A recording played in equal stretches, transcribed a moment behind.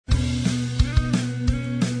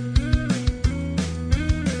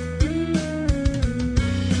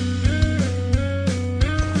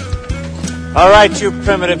All right, you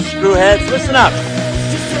primitive screwheads, listen up.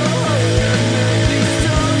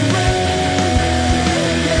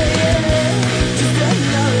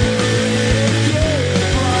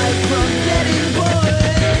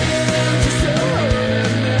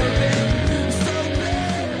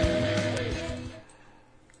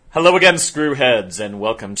 Hello again, screwheads, and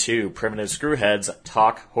welcome to Primitive Screwheads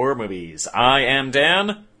Talk Horror Movies. I am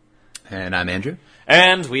Dan. And I'm Andrew.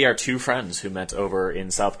 And we are two friends who met over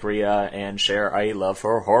in South Korea and share a love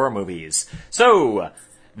for horror movies. So,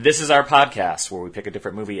 this is our podcast where we pick a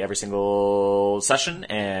different movie every single session,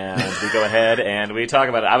 and we go ahead and we talk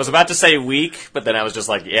about it. I was about to say week, but then I was just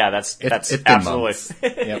like, yeah, that's absolutely...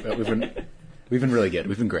 Yeah, we've been really good.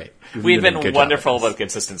 We've been great. We've been wonderful with a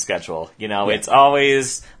consistent schedule. You know, It's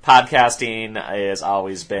always, podcasting has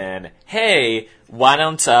always been, hey, why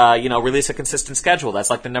don't, release a consistent schedule? That's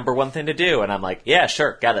like the number one thing to do. And I'm like, yeah,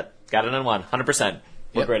 sure, got it in one, 100%.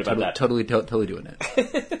 We're great about that. Totally doing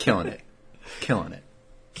it. Killing it. Killing it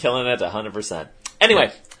 100%.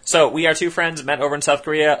 Anyway, so we are two friends, met over in South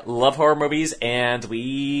Korea, love horror movies, and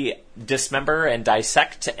we dismember and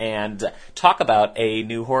dissect and talk about a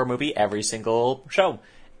new horror movie every single show.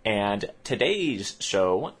 And today's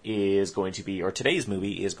movie is going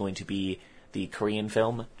to be the Korean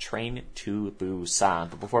film Train to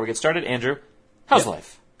Busan. But before we get started, Andrew, how's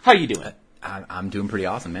life? How are you doing? I'm doing pretty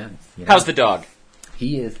awesome, man. You know? How's the dog?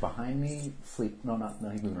 He is behind me, No,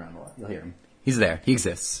 he's moving around a lot. You'll hear him. He's there. He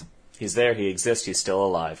exists. He's there, he exists, he's still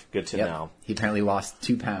alive. Good to know. He apparently lost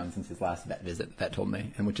 2 pounds since his last vet visit, that told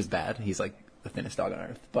me, and which is bad. He's like the thinnest dog on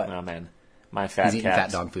earth. But oh man, my fat cat eating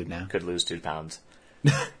fat dog food now. Could lose 2 pounds.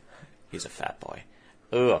 He's a fat boy.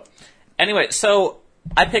 Ugh. Anyway, so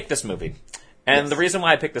I picked this movie. And the reason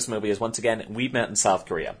why I picked this movie is, once again, we met in South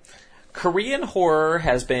Korea. Korean horror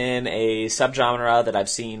has been a subgenre that I've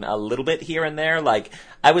seen a little bit here and there. Like,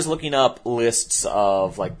 I was looking up lists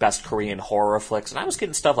of, like, best Korean horror flicks, and I was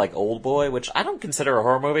getting stuff like Old Boy, which I don't consider a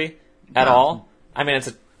horror movie at all. I mean, it's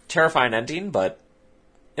a terrifying ending, but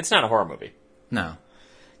it's not a horror movie. No.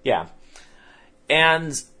 Yeah.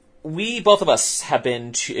 And both of us have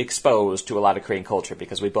been exposed to a lot of Korean culture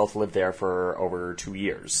because we both lived there for over 2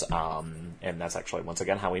 years. And that's actually, once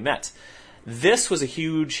again, how we met. This was a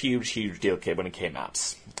huge deal, kid, when it came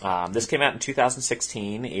out. This came out in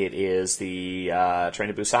 2016. It is the Train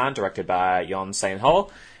to Busan, directed by Yoon Sang-ho,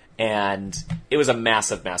 and it was a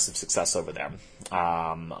massive success over there.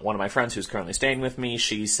 One of my friends who's currently staying with me,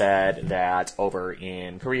 she said that over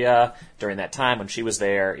in Korea, during that time when she was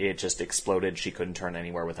there, it just exploded. She couldn't turn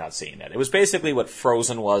anywhere without seeing it. It was basically what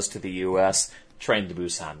Frozen was to the U.S., Train to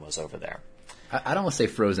Busan was over there. I'd almost say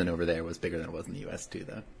Frozen over there was bigger than it was in the U.S. too,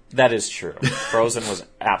 though. That is true. Frozen was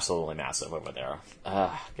absolutely massive over there.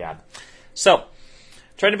 God. So,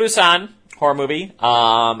 Train to Busan, horror movie.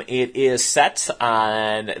 It is set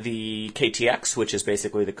on the KTX, which is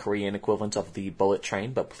basically the Korean equivalent of the bullet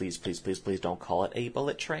train, but please don't call it a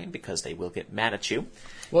bullet train because they will get mad at you.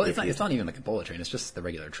 Well, it's not even like a bullet train, it's just the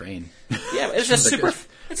regular train. Yeah, it's just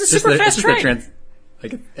it's a super fast train.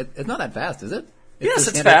 It's not that fast, is it? Yes,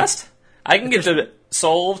 it's fast. I can get to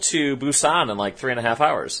Seoul to Busan in like 3.5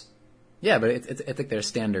 hours. Yeah, but it's like their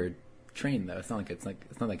standard train though. It's not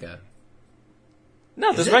like a.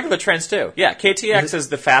 No, there's regular trains too. Yeah, KTX is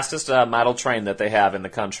the fastest model train that they have in the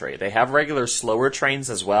country. They have regular slower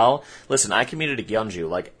trains as well. Listen, I commuted to Gyeongju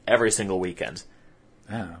like every single weekend.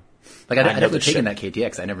 Oh, like I'd never taken that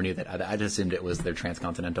KTX. I never knew that. I just assumed it was their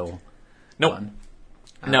transcontinental. Nope. One.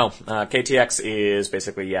 No, KTX is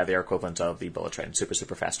basically, their equivalent of the bullet train,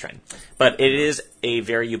 super fast train. But it is a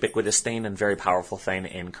very ubiquitous thing and very powerful thing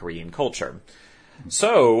in Korean culture.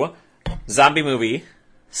 So, zombie movie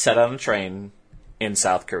set on a train in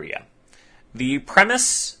South Korea. The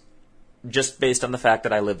premise, just based on the fact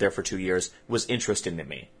that I lived there for 2 years, was interesting to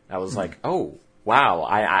me. I was like, oh,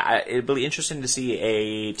 wow, it'd be interesting to see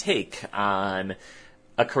a take on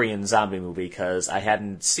a Korean zombie movie because I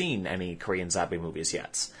hadn't seen any Korean zombie movies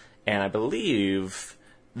yet. And I believe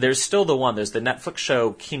there's still there's the Netflix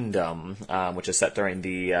show Kingdom, which is set during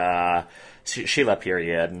the Shilla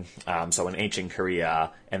period, so in ancient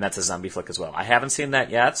Korea, and that's a zombie flick as well. I haven't seen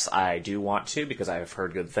that yet. I do want to because I've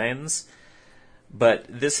heard good things. But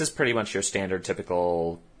this is pretty much your standard,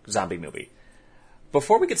 typical zombie movie.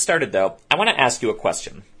 Before we get started, though, I want to ask you a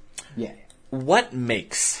question. Yeah. What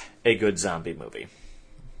makes a good zombie movie?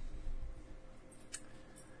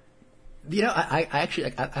 You know, I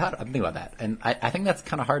actually I'm thinking about that, and I think that's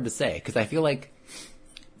kind of hard to say because I feel like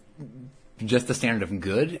just the standard of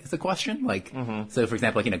good is the question. Like, so for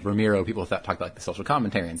example, like, Ramiro, people talk about like the social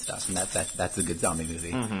commentary and stuff, and that's a good zombie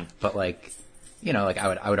movie. But like, like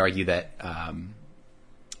I would argue that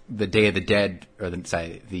the Day of the Dead, or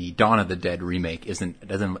the Dawn of the Dead remake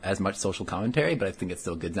doesn't as much social commentary, but I think it's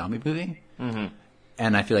still a good zombie movie. Mm-hmm.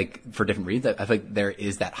 And I feel like for different reasons, I feel like there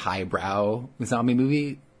is that highbrow zombie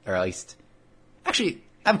movie, or at least, actually,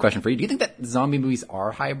 I have a question for you. Do you think that zombie movies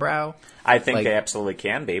are highbrow? I think they absolutely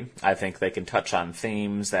can be. I think they can touch on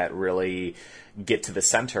themes that really get to the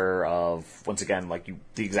center of, once again,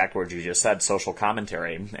 the exact words you just said, social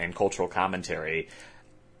commentary and cultural commentary.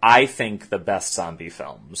 I think the best zombie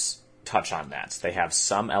films touch on that. They have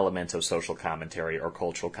some element of social commentary or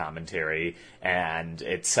cultural commentary, and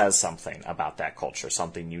it says something about that culture,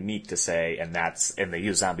 something unique to say, and they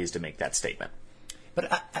use zombies to make that statement. But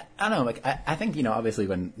I don't know. I think obviously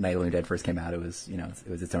when Night of the Living Dead first came out, it was it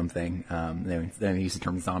was its own thing. They used the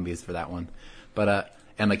term zombies for that one, but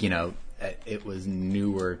it was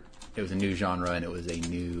newer. It was a new genre, and it was a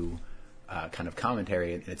new kind of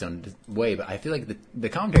commentary in its own way. But I feel like the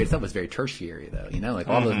commentary itself was very tertiary, though.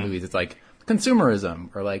 All those movies, it's like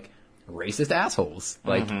consumerism or like racist assholes.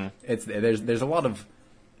 There's a lot of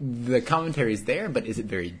the commentary is there, but is it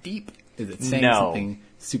very deep? Is it saying something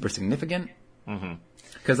super significant?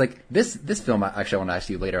 Because this film, actually, I want to ask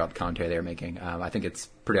you later about the commentary they were making. I think it's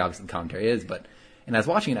pretty obvious what the commentary is, and I was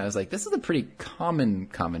watching it, I was like, this is a pretty common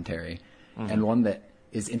commentary, and one that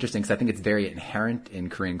is interesting because I think it's very inherent in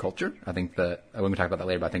Korean culture. I think when we talk about that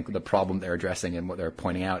later, but I think the problem they're addressing and what they're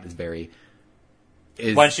pointing out is very.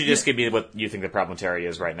 Why don't you just give me what you think the commentary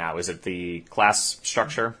is right now? Is it the class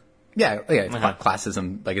structure? Yeah, it's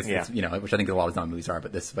classism, which I think a lot of zombie movies are,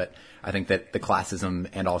 but I think that the classism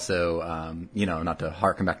and also, not to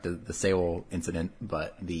harken back to the Seoul incident,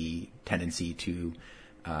 but the tendency to,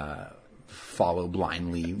 follow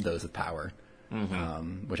blindly those with power,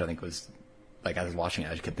 which I think was, I was watching it,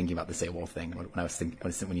 I just kept thinking about the Seoul thing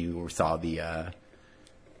when you saw the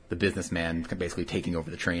businessman basically taking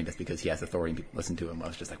over the train just because he has authority and people listen to him. I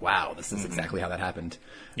was just like, wow, this is exactly how that happened.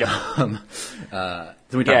 Yep. So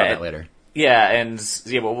we talk about that later. Yeah,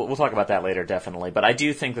 we'll talk about that later, definitely. But I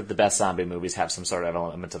do think that the best zombie movies have some sort of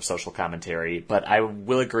element of social commentary. But I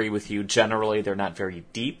will agree with you. Generally, they're not very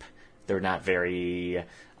deep. They're not very.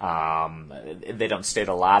 They don't state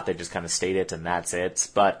a lot. They just kind of state it, and that's it.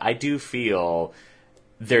 But I do feel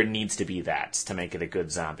there needs to be that to make it a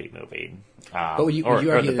good zombie movie. But would you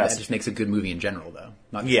argue that just makes a good movie in general, though?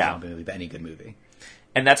 Not just a zombie movie, but any good movie.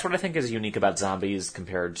 And that's what I think is unique about zombies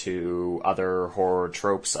compared to other horror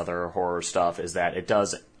tropes, other horror stuff, is that it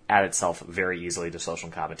does add itself very easily to social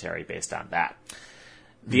commentary based on that.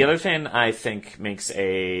 The other thing I think makes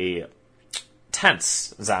a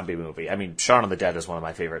tense zombie movie. I mean, Shaun of the Dead is one of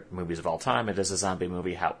my favorite movies of all time. It is a zombie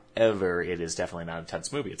movie. However, it is definitely not a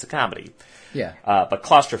tense movie. It's a comedy. Yeah. But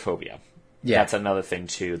claustrophobia. Yeah. That's another thing,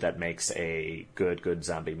 too, that makes a good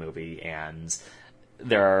zombie movie. And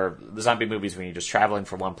there are zombie movies when you're just traveling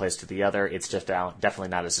from one place to the other. It's just definitely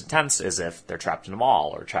not as intense as if they're trapped in a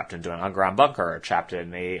mall or trapped into an underground bunker or trapped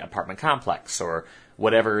in a apartment complex or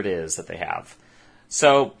whatever it is that they have.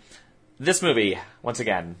 So this movie, once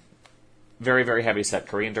again, very, very heavy set.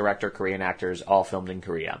 Korean director, Korean actors, all filmed in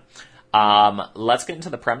Korea. Let's get into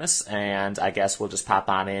the premise, and I guess we'll just pop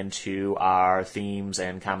on into our themes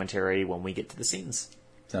and commentary when we get to the scenes.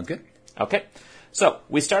 Sounds good. Okay. So,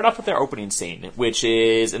 we start off with our opening scene, which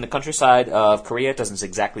is in the countryside of Korea. It doesn't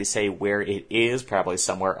exactly say where it is, probably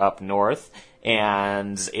somewhere up north.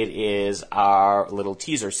 And it is our little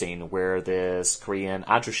teaser scene where this Korean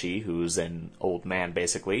ajushi, who's an old man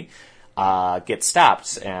basically, gets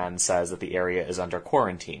stopped and says that the area is under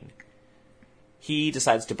quarantine. He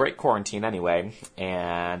decides to break quarantine anyway,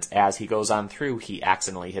 and as he goes on through, he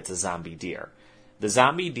accidentally hits a zombie deer. The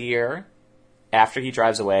zombie deer, after he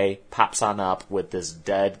drives away, pops on up with this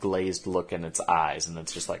dead, glazed look in its eyes, and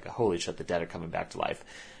it's just like, holy shit, the dead are coming back to life.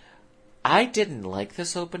 I didn't like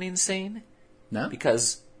this opening scene. No?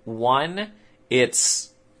 Because, one,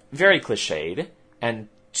 it's very cliched, and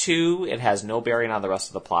two, it has no bearing on the rest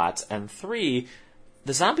of the plot, and three,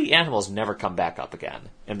 the zombie animals never come back up again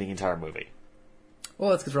in the entire movie. Well,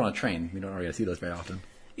 that's because we're on a train. We don't really see those very often.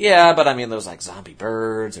 Yeah, but I mean, there's like zombie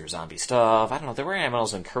birds or zombie stuff. I don't know. There were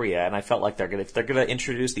animals in Korea, and I felt like if they're gonna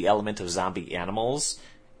introduce the element of zombie animals,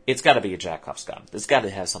 it's got to be a Jack Huff's gun. It's got to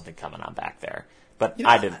have something coming on back there. But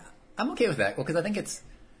I didn't. I'm okay with that. Well, because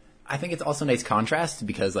I think it's also a nice contrast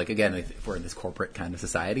because, like, again, if we're in this corporate kind of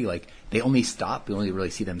society, like, we only really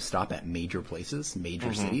see them stop at major places,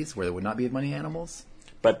 major cities where there would not be many animals.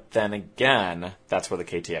 But then again, that's where the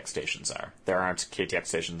KTX stations are. There aren't KTX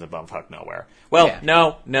stations in bumfuck nowhere. Well, yeah.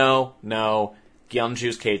 No.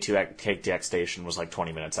 Gyeongju's KTX station was like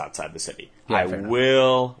 20 minutes outside the city. Yeah, I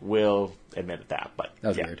will admit that, but that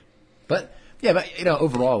was weird. But Yeah, but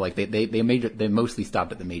overall, like they mostly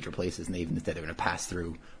stopped at the major places, and they even said they were going to pass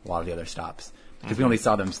through a lot of the other stops because we only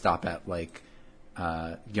saw them stop at like,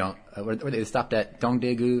 they stopped at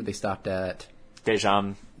Dongdaegu, they stopped at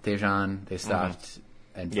Daejeon. They stopped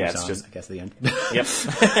at Busan, Yeah, it's just, I guess, at the end.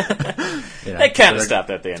 Yep. They kind of stopped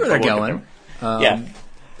at the end. That's where they're going. Yeah.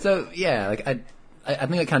 So yeah, like I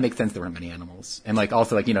think it kind of makes sense there weren't many animals, and like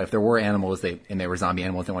also like if there were animals, and they were zombie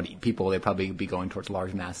animals, they want to eat people, they'd probably be going towards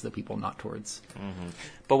large masses of people, not towards.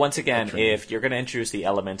 But once again, if you're going to introduce the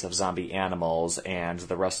element of zombie animals, and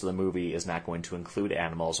the rest of the movie is not going to include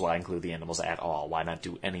animals, why include the animals at all? Why not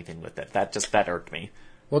do anything with it? That irked me.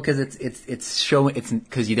 Well, because it's showing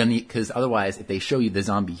because otherwise, if they show you the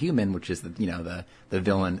zombie human, which is the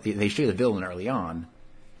villain, they show you the villain early on,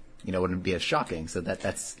 it wouldn't be as shocking. So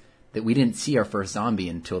that's we didn't see our first zombie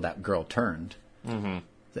until that girl turned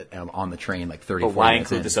on the train like 30. But why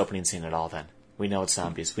include this opening scene at all? Then we know it's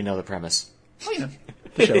zombies. We know the premise. Well,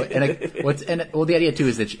 to show it, and the idea too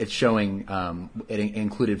is that it's showing it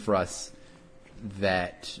included for us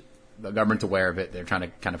that the government's aware of it. They're trying to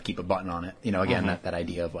kind of keep a button on it. Again, that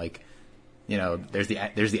idea of like, there's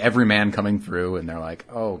the everyman coming through, and they're like,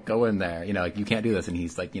 oh, go in there. Like, you can't do this. And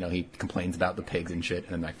he's like, he complains about the pigs and shit,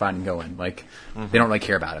 and then like, fine, go in. Like, they don't really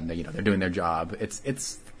care about him. They, they're doing their job.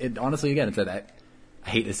 It honestly, again, it's that, I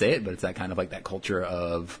hate to say it, but it's that kind of like that culture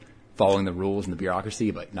of following the rules and the bureaucracy,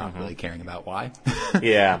 but not really caring about why.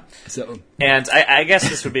 Yeah. So, and I guess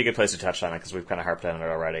this would be a good place to touch on it because we've kind of harped on it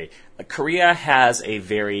already. Korea has a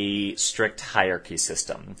very strict hierarchy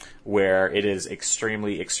system where it is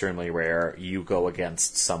extremely, extremely rare you go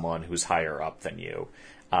against someone who's higher up than you.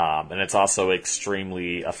 And it's also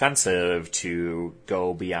extremely offensive to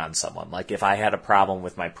go beyond someone. Like, if I had a problem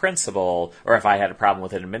with my principal, or if I had a problem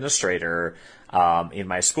with an administrator in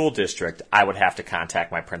my school district, I would have to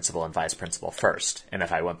contact my principal and vice principal first. And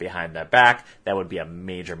if I went behind their back, that would be a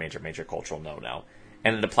major, major, major cultural no-no.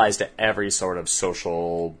 And it applies to every sort of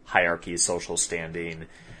social hierarchy, social standing.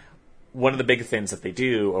 One of the big things that they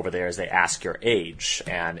do over there is they ask your age,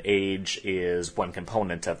 and age is one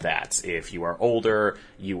component of that. If you are older,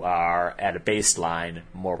 you are, at a baseline,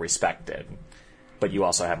 more respected. But you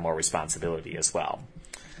also have more responsibility as well.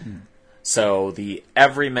 So the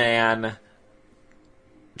everyman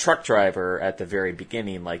truck driver at the very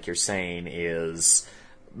beginning, like you're saying, is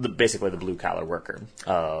basically the blue-collar worker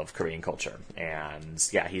of Korean culture. And,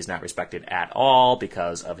 yeah, he's not respected at all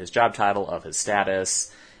because of his job title, of his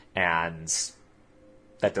status, and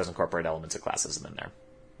that does incorporate elements of classism in there.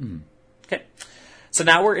 Okay. So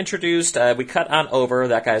now we're introduced, we cut on over,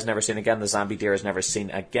 that guy's never seen again, the zombie deer is never seen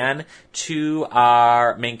again, to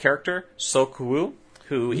our main character, Sok-woo,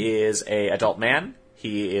 who is a adult man.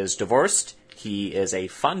 He is divorced. He is a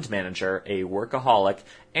fund manager, a workaholic,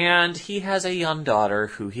 and he has a young daughter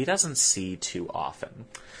who he doesn't see too often.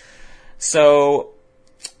 So,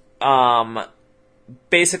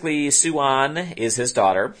 basically, Suwon is his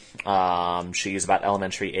daughter. She's about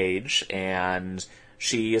elementary age, and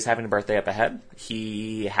she is having a birthday up ahead.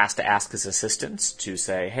 He has to ask his assistants to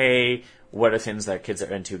say, hey, what are things that kids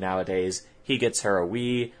are into nowadays? He gets her a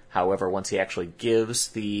Wii. However, once he actually gives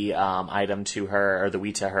the item to her, or the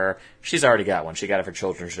Wii to her, she's already got one. She got it for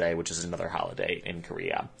Children's Day, which is another holiday in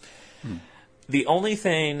Korea. The only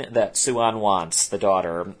thing that Suwon wants, the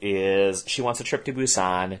daughter, is she wants a trip to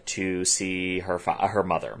Busan to see her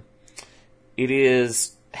mother. It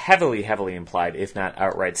is heavily, heavily implied, if not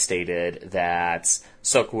outright stated, that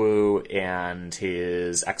Sok-woo and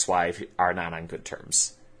his ex-wife are not on good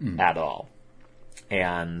terms at all.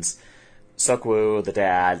 And Sok-woo, the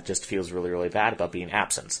dad, just feels really, really bad about being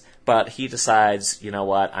absent. But he decides, you know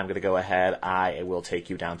what, I'm going to go ahead, I will take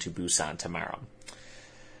you down to Busan tomorrow.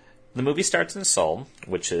 The movie starts in Seoul,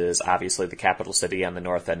 which is obviously the capital city on the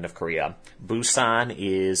north end of Korea. Busan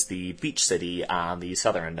is the beach city on the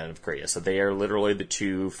southern end of Korea. So they are literally the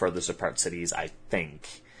two furthest apart cities, I think.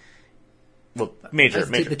 Well,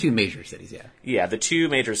 the two major cities, yeah. Yeah, the two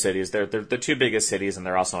major cities. They're the two biggest cities, and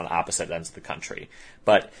they're also on opposite ends of the country.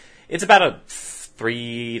 But it's about a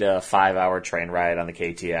 3 to 5 hour train ride on the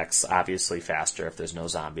KTX. Obviously faster if there's no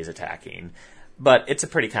zombies attacking. But it's a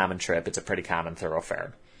pretty common trip. It's a pretty common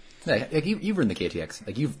thoroughfare. Yeah, like you've ridden the KTX.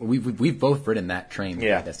 Like we've both ridden that train to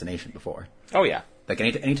that destination before. Oh yeah. Like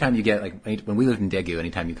anytime you get when we lived in Daegu,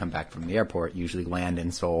 anytime you come back from the airport, you usually land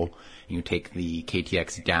in Seoul and you take the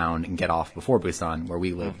KTX down and get off before Busan, where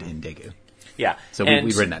we lived in Daegu. Yeah. So And-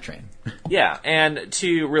 we've ridden that train. Yeah, and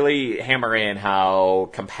to really hammer in how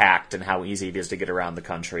compact and how easy it is to get around the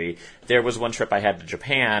country, there was one trip I had to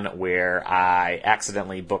Japan where I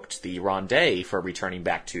accidentally booked the wrong day for returning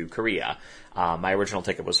back to Korea. My original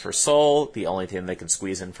ticket was for Seoul. The only thing they could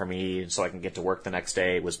squeeze in for me so I can get to work the next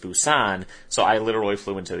day was Busan. So I literally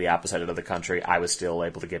flew into the opposite end of the country. I was still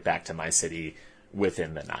able to get back to my city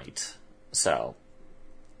within the night. So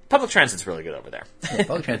public transit's really good over there. Yeah,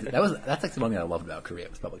 public transit. That's like the one thing I loved about Korea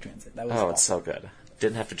was public transit. That was Oh, awesome. it's so good.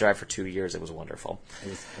 Didn't have to drive for 2 years. It was wonderful. It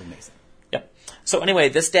was amazing. Yep. So anyway,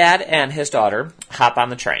 this dad and his daughter hop on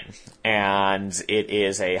the train, and it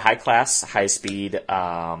is a high-class, high-speed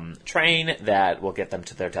train that will get them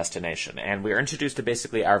to their destination. And we are introduced to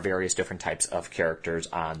basically our various different types of characters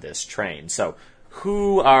on this train. So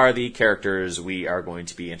who are the characters we are going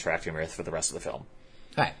to be interacting with for the rest of the film?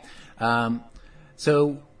 All right.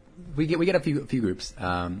 So we get a few groups.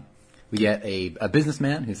 We get a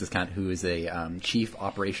businessman who is a chief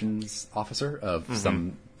operations officer of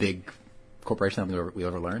some big corporation. I don't think we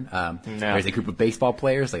ever learn. There's a group of baseball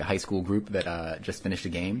players, like a high school group that just finished a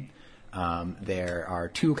game. There are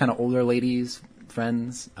two kind of older ladies,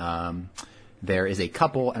 friends. There is a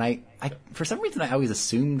couple, and I for some reason I always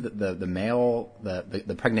assumed that the male,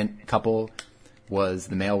 the pregnant couple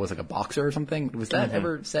the male was like a boxer or something. Was that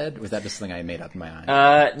ever said? Or was that just something I made up in my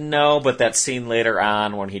mind? No, but that scene later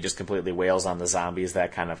on when he just completely wails on the zombies,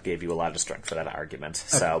 that kind of gave you a lot of strength for that argument.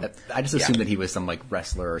 So I just assumed that he was some like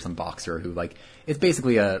wrestler or some boxer who like it's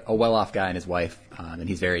basically a well-off guy and his wife, and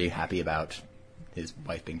he's very happy about his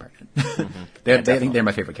wife being pregnant. I think they're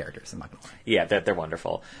my favorite characters. I'm not gonna lie. Yeah, they're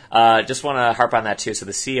wonderful. Just want to harp on that too. So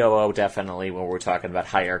the COO definitely, when we're talking about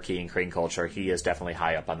hierarchy in Korean culture, he is definitely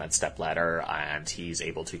high up on that step ladder, and he's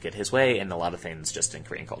able to get his way in a lot of things just in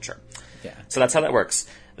Korean culture. Yeah. So that's how that works.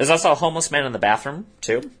 There's also a homeless man in the bathroom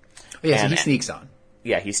too. Oh, yeah, so And- he sneaks on.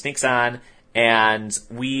 Yeah, he sneaks on. And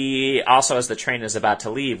we also, as the train is about to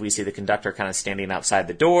leave, we see the conductor kind of standing outside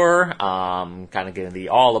the door, kind of getting the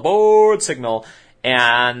all aboard signal,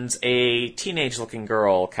 and a teenage-looking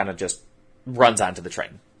girl kind of just runs onto the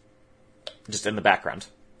train, just in the background.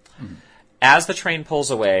 Mm-hmm. As the train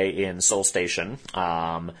pulls away in Seoul Station,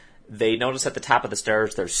 they notice at the top of the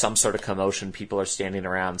stairs there's some sort of commotion. People are standing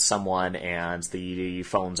around someone, and the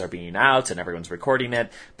phones are being out, and everyone's recording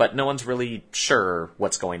it, but no one's really sure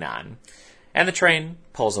what's going on. And the train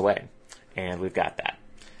pulls away. And we've got that.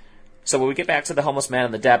 So when we get back to the homeless man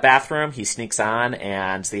in the bathroom, he sneaks on,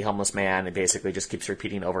 and the homeless man basically just keeps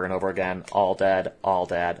repeating over and over again, all dead, all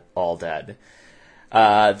dead, all dead.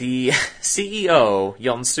 The CEO,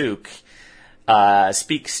 Yeon Suk,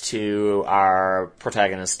 speaks to our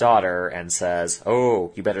protagonist's daughter and says,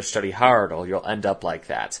 "Oh, you better study hard or you'll end up like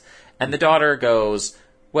that." And the daughter goes,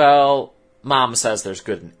 "Well, Mom says there's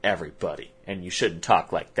good in everybody, and you shouldn't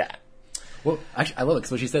talk like that." Well, actually, I love it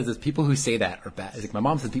because what she says is people who say that are bad. It's like my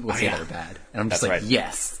mom says people who say that are bad, and I'm just That's like, right.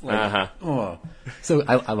 yes. Like, oh. So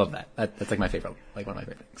I love that. That's like my favorite, like one of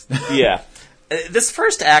my favorite things. Yeah. This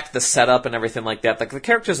first act, the setup and everything like that, like the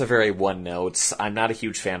characters are very one note. I'm not a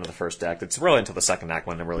huge fan of the first act. It's really until the second act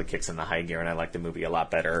when it really kicks in the high gear, and I like the movie a lot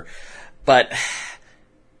better. But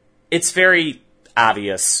it's very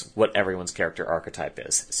obvious what everyone's character archetype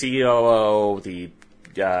is. COO, the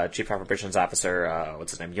Chief Operations Officer,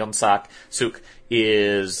 what's his name, Yeon Suk,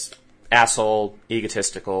 is asshole,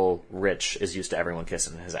 egotistical, rich, is used to everyone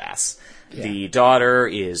kissing his ass. Yeah. The daughter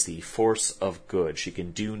is the force of good. She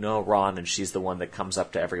can do no wrong, and she's the one that comes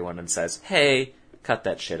up to everyone and says, "Hey, cut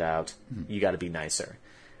that shit out. You gotta be nicer."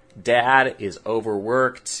 Dad is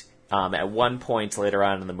overworked. At one point later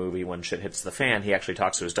on in the movie, when shit hits the fan, he actually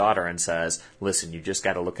talks to his daughter and says, "Listen, you just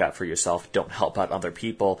gotta look out for yourself. Don't help out other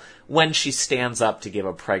people," when she stands up to give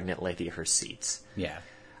a pregnant lady her seat. Yeah.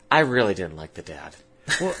 I really didn't like the dad.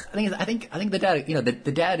 Well, I think the dad, you know, the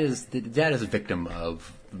dad is a victim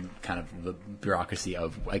of kind of the bureaucracy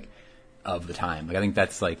of the time. Like I think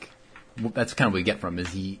that's kind of what we get from him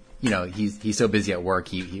is he's so busy at work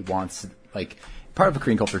he wants like part of the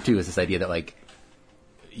Korean culture too is this idea that like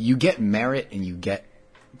you get merit and you get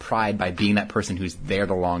pride by being that person who's there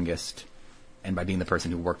the longest and by being the person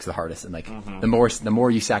who works the hardest and like the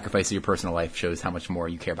more you sacrifice of your personal life shows how much more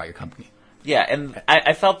you care about your company. Yeah, and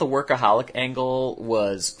I felt the workaholic angle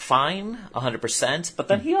was fine, 100%, but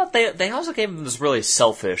then they also gave him this really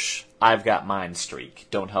selfish, I've got mine streak.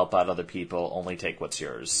 Don't help out other people, only take what's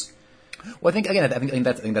yours. Well, I think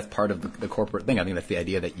that's part of the corporate thing. I think that's the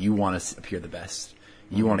idea that you want to appear the best.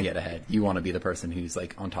 You want to get ahead. You want to be the person who's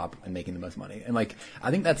like on top and making the most money. And like, I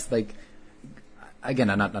think that's like, again,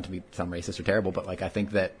 not to sound racist or terrible, but like, I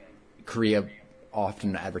think that Korea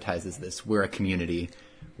often advertised as this: we're a community.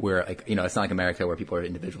 We're like, it's not like America where people are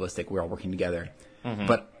individualistic. We're all working together. Mm-hmm.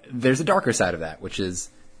 But there's a darker side of that, which is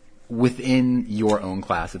within your own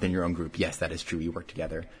class, within your own group. Yes, that is true. You work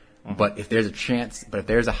together. Mm-hmm. But if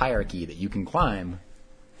there's a hierarchy that you can climb,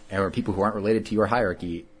 or people who aren't related to your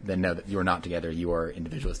hierarchy, then know that you're not together. You are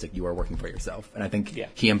individualistic. You are working for yourself. And I think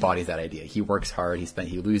he embodies that idea. He works hard.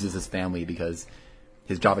 He loses his family because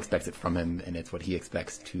his job expects it from him, and it's what he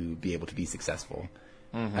expects to be able to be successful.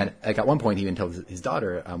 Mm-hmm. And like at one point, he even tells his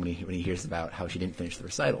daughter when he hears about how she didn't finish the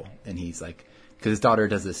recital, and he's like, because his daughter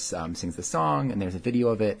does this, sings this song, and there's a video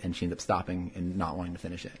of it, and she ends up stopping and not wanting to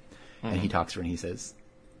finish it. Mm-hmm. And he talks to her, and he's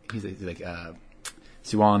like,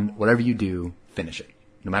 Suwon, whatever you do, finish it.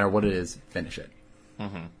 No matter what it is, finish it.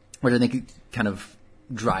 Mm-hmm. Which I think kind of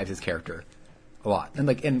drives his character a lot, and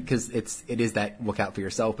because it is that look out for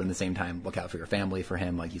yourself, but at the same time look out for your family. For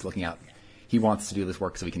him, like he's looking out. He wants to do this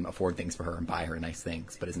work so he can afford things for her and buy her nice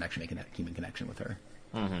things, but isn't actually making a human connection with her.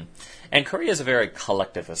 Mm-hmm. And Korea is a very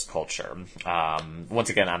collectivist culture. Once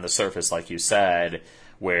again, on the surface, like you said,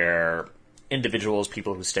 where individuals,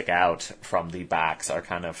 people who stick out from the box, are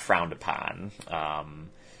kind of frowned upon.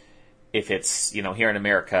 If it's, here in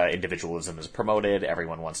America, individualism is promoted,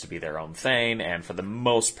 everyone wants to be their own thing, and for the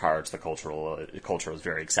most part, the culture is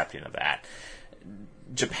very accepting of that.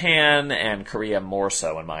 Japan, and Korea more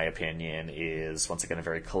so, in my opinion, is, once again, a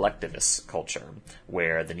very collectivist culture,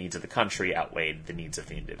 where the needs of the country outweigh the needs of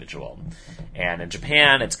the individual. And in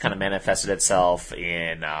Japan, it's kind of manifested itself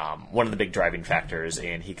in one of the big driving factors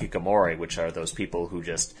in hikikomori, which are those people who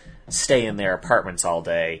just stay in their apartments all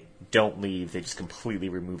day, don't leave, they just completely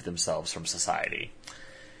remove themselves from society.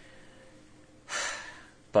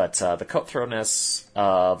 But the cutthroatness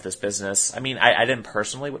of this business, I mean, I didn't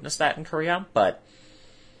personally witness that in Korea, but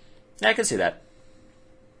yeah, I can see that.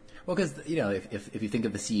 Well, because, if you think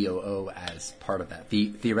of the COO as part of that,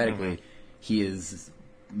 theoretically, mm-hmm. he is,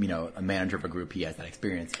 a manager of a group, he has that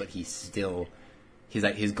experience, but his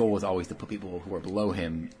goal is always to put people who are below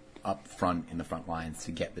him up front in the front lines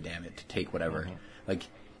to get the damage, to take whatever. Mm-hmm. Like,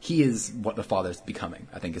 he is what the father's becoming,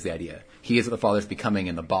 I think is the idea. He is what the father's becoming,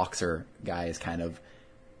 and the boxer guy is kind of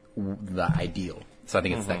the ideal. So I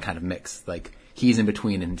think it's that kind of mix. Like, he's in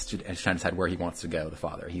between and trying to decide where he wants to go, the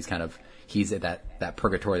father. He's at that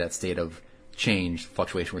purgatory, that state of change,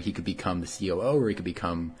 fluctuation, where he could become the COO, or he could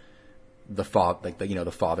become the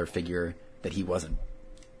father figure that he wasn't.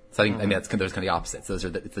 So I think, there's kind of the opposites.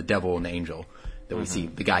 It's the devil and the angel that we see.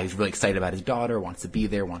 The guy who's really excited about his daughter, wants to be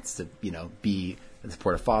there, wants to, be a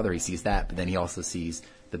supportive father. He sees that, but then he also sees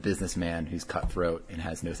the businessman who's cutthroat and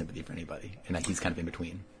has no sympathy for anybody. And he's kind of in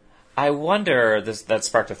between. I wonder, that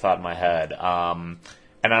sparked a thought in my head, and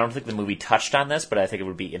I don't think the movie touched on this, but I think it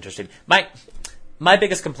would be interesting. My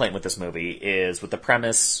biggest complaint with this movie is with the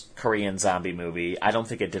premise, Korean zombie movie, I don't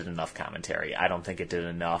think it did enough commentary. I don't think it did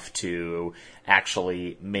enough to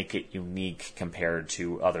actually make it unique compared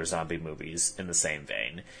to other zombie movies in the same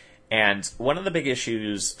vein. And one of the big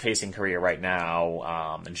issues facing Korea right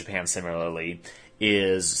now, and Japan similarly,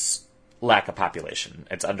 is lack of population.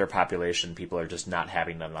 It's underpopulation. People are just not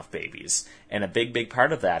having enough babies. And a big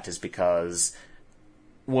part of that is because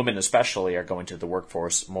women especially are going to the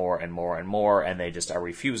workforce more and more and more, and they just are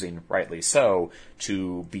refusing, rightly so,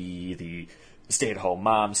 to be the stay-at-home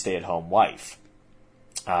mom, stay-at-home wife,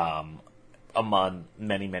 among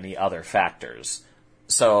many other factors.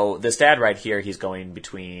 So this dad right here, he's going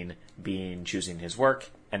between choosing his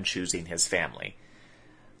work and choosing his family.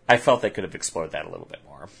 I felt they could have explored that a little bit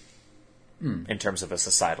more in terms of a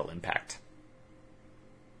societal impact.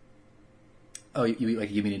 Oh, you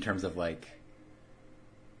mean in terms of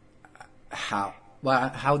how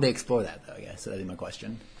they explore that, though? I guess that'd be my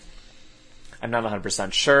question. I'm not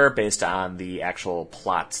 100% sure based on the actual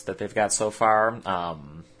plots that they've got so far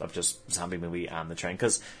of just zombie movie on the train.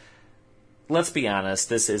 Because let's be honest,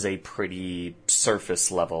 this is a pretty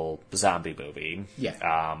surface-level zombie movie.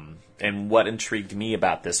 Yeah. And what intrigued me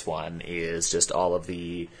about this one is just all of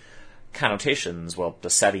the connotations, the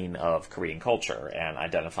setting of Korean culture and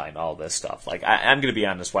identifying all this stuff. I'm going to be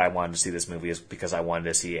honest, why I wanted to see this movie is because I wanted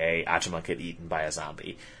to see a Achima get eaten by a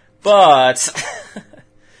zombie. But...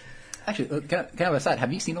 Actually, can I have a side?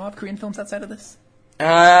 Have you seen a lot of Korean films outside of this?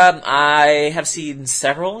 I have seen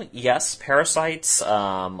several, yes. Parasites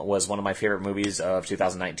was one of my favorite movies of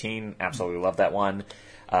 2019. Absolutely loved that one.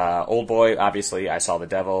 Old Boy, obviously. I Saw the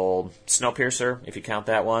Devil. Snowpiercer, if you count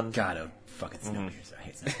that one. God, oh, fucking Snowpiercer. I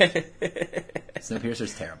hate Snowpiercer.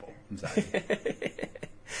 Snowpiercer's terrible. I'm sorry.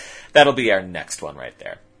 That'll be our next one right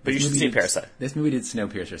there. But you should see Parasite. This movie did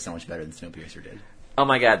Snowpiercer so much better than Snowpiercer did. Oh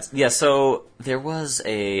my god. Yeah, so there was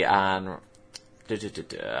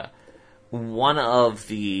one of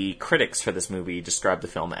the critics for this movie described the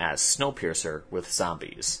film as Snowpiercer with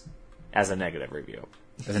zombies, as a negative review.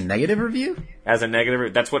 As a negative review? As a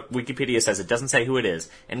negative, that's what Wikipedia says. It doesn't say who it is.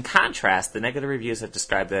 In contrast, the negative reviews have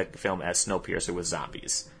described the film as Snowpiercer with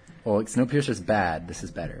zombies. Well, Snowpiercer's bad. This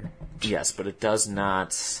is better. Yes, but it does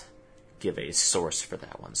not give a source for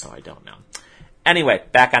that one, so I don't know. Anyway,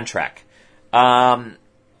 back on track.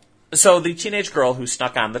 So the teenage girl who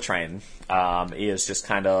snuck on the train is just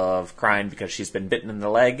kind of crying because she's been bitten in the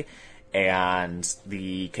leg, and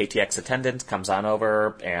the KTX attendant comes on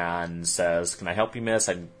over and says, "Can I help you, miss?"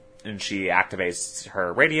 And she activates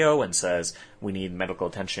her radio and says, "We need medical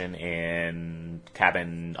attention in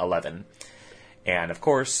cabin 11." And of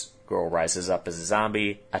course, girl rises up as a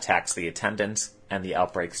zombie, attacks the attendant, and the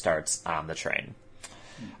outbreak starts on the train.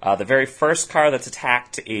 The very first car that's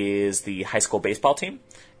attacked is the high school baseball team.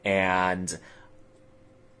 And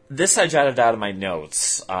this I jotted out in my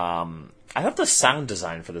notes. I thought the sound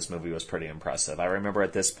design for this movie was pretty impressive. I remember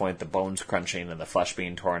at this point the bones crunching and the flesh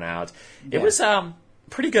being torn out. It was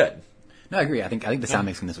pretty good. No, I agree. I think the sound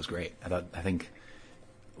mix in this was great. I think,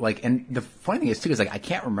 like, and the funny thing is too is like I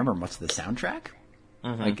can't remember much of the soundtrack,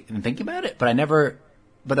 like in thinking about it. But I never.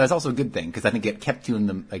 But that's also a good thing because I think it kept you in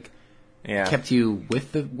the kept you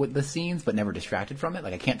with the scenes, but never distracted from it.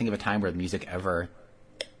 Like I can't think of a time where the music ever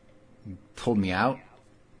pulled me out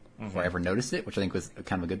or ever noticed it, which I think was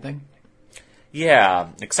kind of a good thing. Yeah,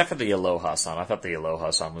 except for the Aloha song. I thought the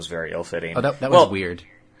Aloha song was very ill-fitting. Oh, that was weird.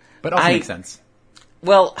 But also makes sense.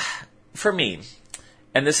 Well, for me,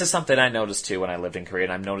 and this is something I noticed too when I lived in Korea,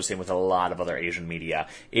 and I'm noticing with a lot of other Asian media,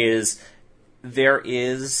 is there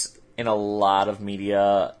is, in a lot of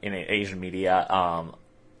media, in Asian media,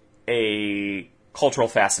 a cultural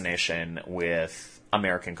fascination with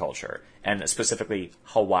American culture, and specifically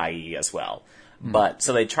Hawaii as well. But,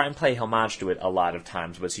 so they try and play homage to it a lot of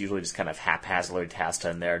times, but it's usually just kind of haphazardly cast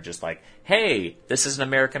in there, just like, hey, this is an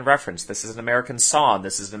American reference, this is an American song,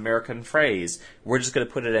 this is an American phrase, we're just going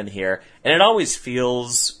to put it in here. And it always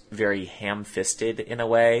feels very ham-fisted in a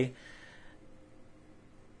way.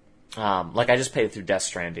 Like, I just played through Death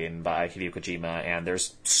Stranding by Hideo Kojima, and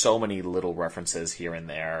there's so many little references here and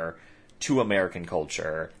there to American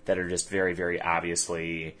culture that are just very, very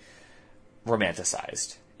obviously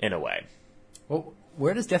romanticized, in a way. Well,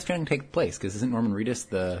 where does Death Stranding take place? Because isn't Norman Reedus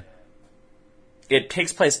the... It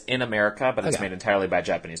takes place in America, but it's made entirely by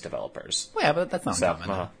Japanese developers. Well, yeah, but that's not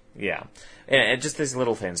uncommon. Yeah. And just these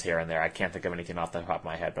little things here and there. I can't think of anything off the top of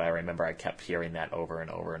my head, but I remember I kept hearing that over and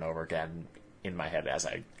over and over again in my head as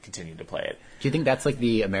I continued to play it. Do you think that's like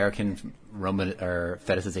the American Roman or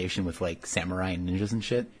fetishization with like samurai and ninjas and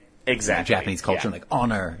shit? Exactly. Japanese culture and like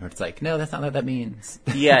honor. It's like, no, that's not what that means.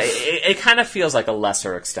 Yeah, it kind of feels like a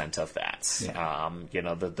lesser extent of that. Yeah.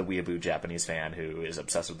 The weeaboo Japanese fan who is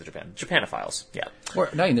obsessed with the Japanophiles. Yeah. Or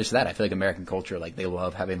not even just that. I feel like American culture, like they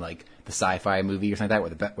love having like the sci-fi movie or something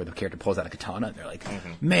like that where the character pulls out a katana and they're like,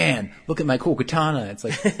 man, look at my cool katana. It's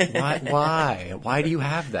like, why? Why do you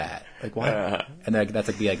have that? Like, why? And that's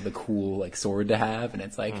like the cool like sword to have, and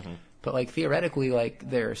it's like. But like theoretically, like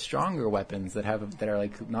there are stronger weapons that are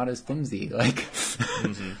like not as flimsy. Like,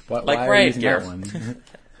 why are you using that one?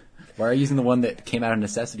 Why are you using the one that came out of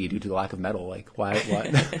necessity due to the lack of metal? Like, why?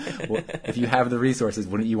 Well, if you have the resources,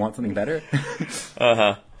 wouldn't you want something better?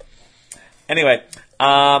 Anyway,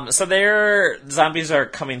 so zombies are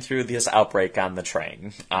coming through this outbreak on the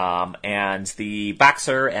train, and the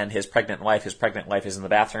boxer and his pregnant wife is in the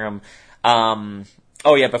bathroom.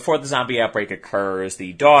 Before the zombie outbreak occurs,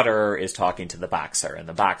 the daughter is talking to the boxer, and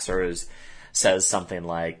the boxer says something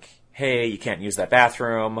like, hey, you can't use that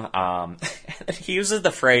bathroom. He uses the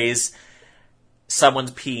phrase, someone's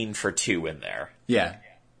peeing for two in there. Yeah.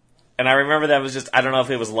 And I remember that was just, I don't know if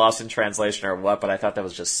it was lost in translation or what, but I thought that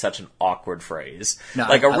was just such an awkward phrase. No,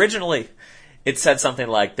 originally, it said something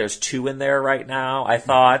like, there's two in there right now, I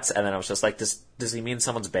thought, and then I was just like, does he mean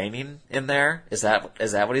someone's banging in there? Is that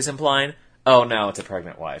what he's implying? Oh no, it's a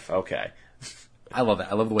pregnant wife. Okay. I love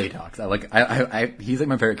that. I love the way he talks. He's like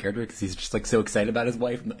my favorite character because he's just like so excited about his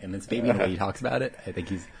wife and his baby and the way he talks about it. I think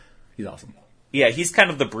he's awesome. Yeah, he's kind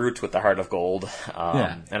of the brute with the heart of gold.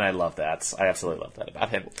 And I love that. I absolutely love that about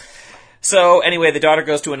him. So anyway, the daughter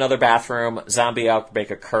goes to another bathroom. Zombie outbreak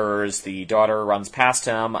occurs. The daughter runs past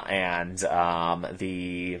him, and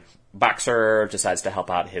the boxer decides to help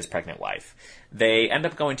out his pregnant wife. They end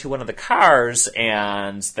up going to one of the cars,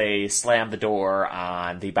 and they slam the door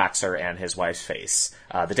on the boxer and his wife's face.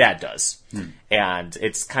 The dad does. And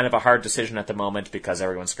it's kind of a hard decision at the moment because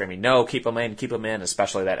everyone's screaming, no, keep him in,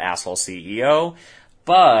 especially that asshole CEO.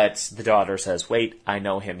 But the daughter says, wait, I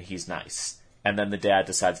know him, he's nice. And then the dad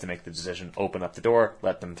decides to make the decision, open up the door,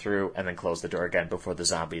 let them through, and then close the door again before the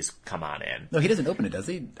zombies come on in. No, he doesn't open it, does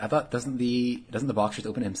he? I thought, doesn't the box just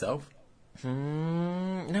open it himself?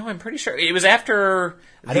 No, I'm pretty sure. It was after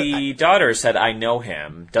the daughter said, I know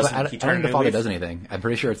him. Doesn't he turn I don't think the father leaf? does anything. I'm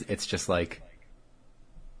pretty sure it's just like...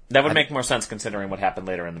 That would make more sense considering what happened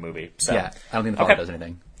later in the movie. So. Yeah, I don't think the father does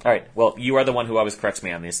anything. All right. Well, you are the one who always corrects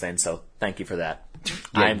me on these things, so thank you for that.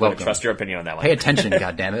 I'm going to trust your opinion on that one. Pay attention,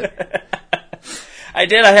 goddammit. I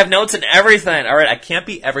did. I have notes and everything. All right. I can't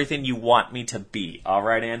be everything you want me to be. All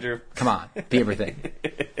right, Andrew? Come on. Be everything.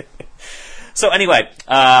 So anyway,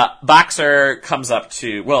 Boxer comes up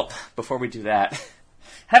to... Well, before we do that,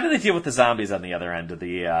 how do they deal with the zombies on the other end of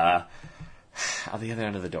the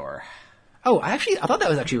door? Oh, I thought that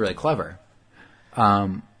was actually really clever.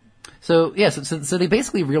 So they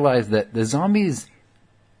basically realized that the zombies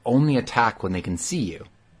only attack when they can see you.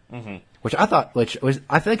 Mm-hmm. Which I feel like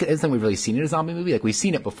it's something we've really seen in a zombie movie. Like, we've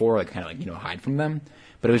seen it before, like, kind of like, hide from them.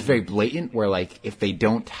 But it was very blatant where, like, if they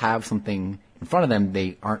don't have something in front of them,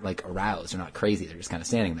 they aren't, like, aroused. They're not crazy. They're just kind of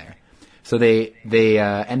standing there. So they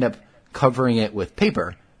end up covering it with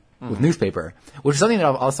paper, with newspaper, which is something that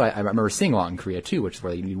I remember seeing a lot in Korea, too, which is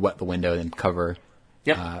where you wet the window and then cover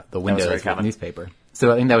the windows with newspaper.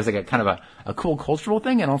 So I think that was, like, a kind of a cool cultural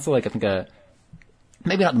thing, and also, like, I think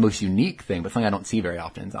maybe not the most unique thing, but something I don't see very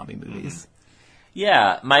often in zombie movies.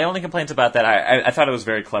 Yeah, my only complaint about that, I thought it was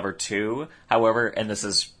very clever too. However, and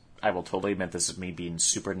I will totally admit this is me being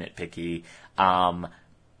super nitpicky,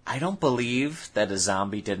 I don't believe that a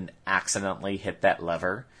zombie didn't accidentally hit that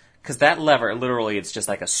lever. Because that lever, literally, it's just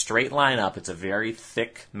like a straight line up. It's a very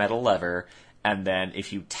thick metal lever. And then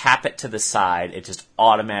if you tap it to the side, it just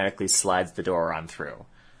automatically slides the door on through.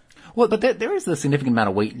 Well, but there is a significant amount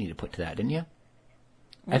of weight you need to put to that, didn't you?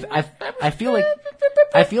 I feel like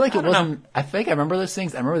it wasn't. I think I remember those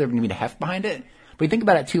things. I remember there would be a heft behind it. But you think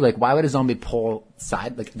about it too. Like, why would a zombie pull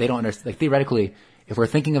side? Like, they don't understand. Like, theoretically, if we're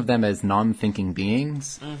thinking of them as non-thinking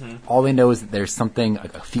beings, all they know is that there's something,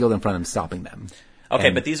 like a field in front of them, stopping them.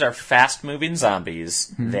 Okay, but these are fast-moving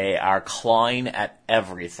zombies. Mm-hmm. They are clawing at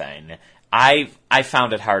everything. I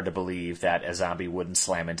found it hard to believe that a zombie wouldn't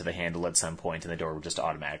slam into the handle at some point and the door would just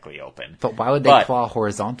automatically open. But why would they claw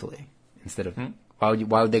horizontally instead of?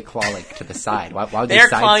 Why would they claw, like, to the side? Why would They're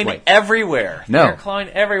they clawing sideswipe? everywhere. No. They're clawing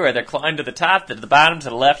everywhere. They're clawing to the top, to the bottom, to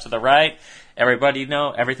the left, to the right. Everybody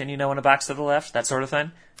know everything you know in a box to the left, that sort of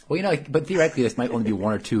thing. Well, but theoretically, this might only be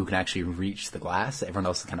one or two who can actually reach the glass. Everyone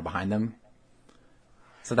else is kind of behind them.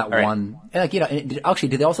 So that all one, right.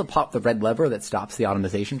 Did they also pop the red lever that stops the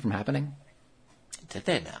automation from happening? Did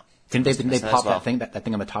they now? Didn't they pop that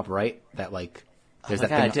thing on the top right? That, like, there's that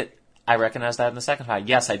thing. I did. I recognize that in the second part.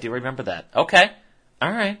 Yes, I do remember that. Okay. All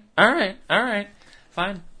right.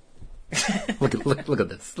 Fine. Look at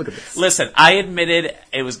this. Listen, I admitted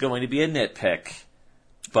it was going to be a nitpick,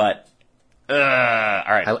 but all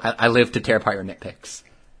right. I live to tear apart your nitpicks.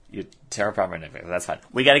 You tear apart my nitpicks. That's fine.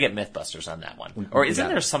 We got to get Mythbusters on that one. Or isn't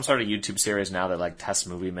there some sort of YouTube series now that, like, tests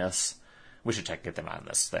movie myths? We should get them on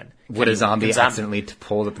this then. Would a zombie accidentally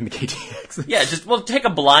pull up in the KTX? Yeah, we'll take a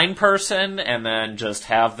blind person and then just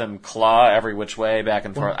have them claw every which way back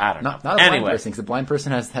and forth. I don't know. Not a blind person, because the blind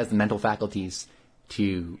person has the mental faculties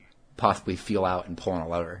to possibly feel out and pull on a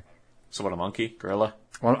lever. So what, a monkey? Gorilla?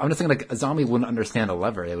 Well, I'm just thinking, like, a zombie wouldn't understand a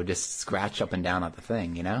lever. They would just scratch up and down at the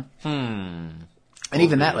thing, you know? And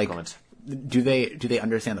even that, like, do they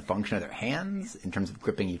understand the function of their hands in terms of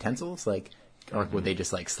gripping utensils? Like, or would they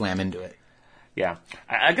just, like, slam into it? Yeah.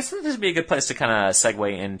 I guess this would be a good place to kind of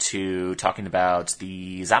segue into talking about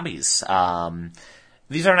the zombies.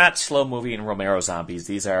 These are not slow-moving Romero zombies.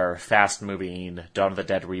 These are fast-moving Dawn of the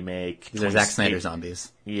Dead remake. These are Zack Snyder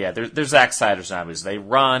zombies. Yeah, they're Zack Snyder zombies. They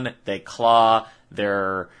run, they claw,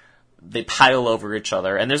 they pile over each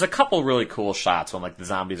other. And there's a couple really cool shots when, like, the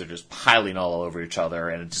zombies are just piling all over each other,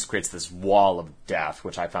 and it just creates this wall of death,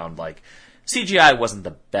 which I found, like, CGI wasn't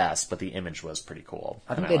the best, but the image was pretty cool.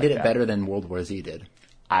 I think they did it better than World War Z did.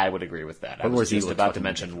 I would agree with that. I was just about to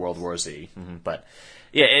mention World War Z. But,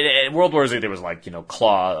 yeah, in World War Z, there was, like,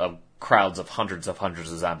 crowds of hundreds of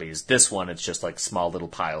zombies. This one, it's just, like, small little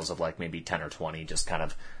piles of, like, maybe 10 or 20, just kind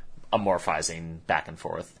of amorphizing back and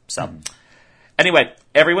forth. So, anyway,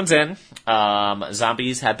 everyone's in.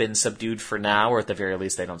 Zombies have been subdued for now, or at the very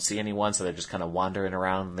least, they don't see anyone, so they're just kind of wandering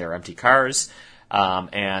around their empty cars.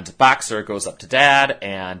 And Boxer goes up to Dad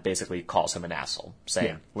and basically calls him an asshole,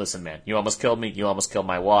 saying, listen, man, you almost killed me. You almost killed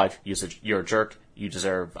my wife. You're a jerk.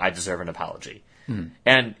 I deserve an apology.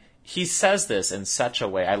 And he says this in such a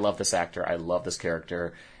way. I love this actor. I love this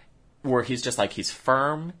character, where he's just like, he's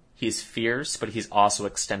firm. He's fierce, but he's also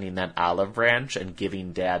extending that olive branch and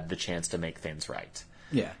giving Dad the chance to make things right.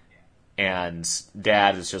 Yeah. And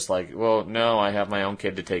Dad is just like, well, no, I have my own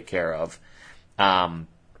kid to take care of.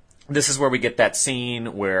 This is where we get that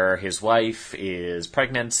scene where his wife is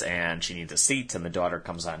pregnant and she needs a seat, and the daughter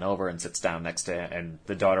comes on over and sits down next to it, and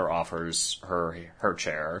the daughter offers her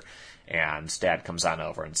chair, and Dad comes on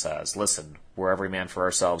over and says, listen, we're every man for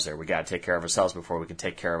ourselves here. We got to take care of ourselves before we can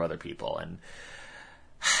take care of other people. And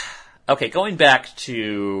okay, going back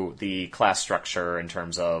to the class structure in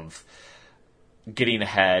terms of getting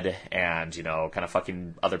ahead and, you know, kind of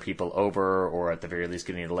fucking other people over, or at the very least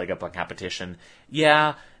getting a leg up on competition.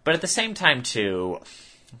 Yeah, but at the same time, too,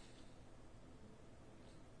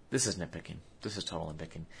 this is nitpicking. This is total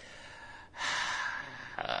nitpicking.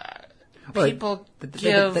 People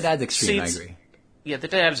give the dad's extreme, seats. I agree. Yeah, the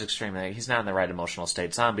dad's extreme. He's not in the right emotional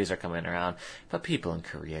state. Zombies are coming around. But people in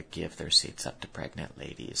Korea give their seats up to pregnant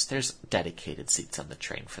ladies. There's dedicated seats on the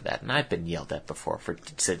train for that. And I've been yelled at before for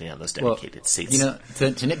sitting on those dedicated seats. You know,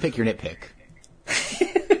 to nitpick your nitpick,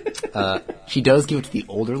 she does give it to the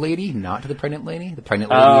older lady, not to the pregnant lady. The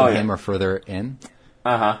pregnant lady and him are further in.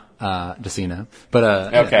 Just so you know.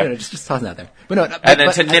 But, okay. Yeah, just tossing that there. But no, and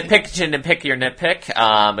then to nitpick your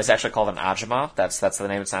nitpick, it's actually called an ajima. That's the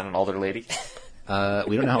name. It's not an older lady.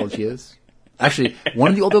 We don't know how old she is. Actually, one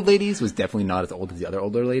of the older ladies was definitely not as old as the other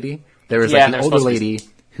older lady. There was like an older lady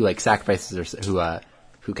who like sacrifices her,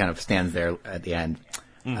 who kind of stands there at the end.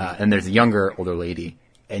 And there's a younger older lady,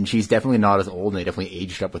 and she's definitely not as old, and they definitely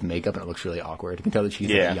aged up with makeup, and it looks really awkward. You can tell that she's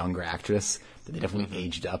like a younger actress, but they definitely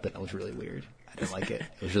aged up, and it was really weird. I didn't like it.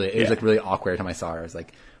 It was like really awkward every time I saw her. I was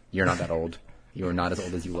like, you're not that old. You are not as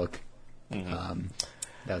old as you look.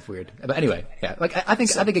 That was weird. But anyway, yeah. Like I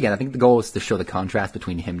think the goal is to show the contrast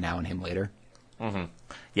between him now and him later.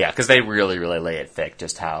 Yeah, because they really, really lay it thick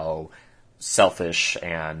just how selfish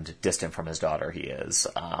and distant from his daughter he is.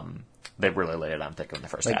 They really lay it on thick in the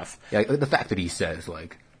first half. Yeah, the fact that he says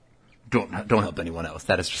like, "Don't help anyone else."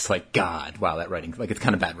 That is just like, God, wow, that writing, like it's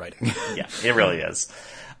kind of bad writing. Yeah, it really is.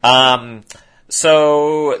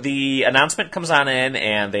 So the announcement comes on in,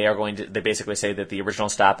 and they basically say that the original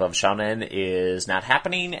stop of Xiaonan is not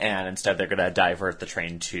happening, and instead they're going to divert the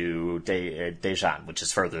train to Daejeon, which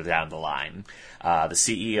is further down the line. The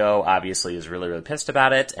CEO obviously is really, really pissed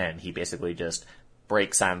about it, and he basically just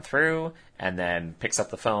breaks on through and then picks up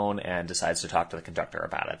the phone and decides to talk to the conductor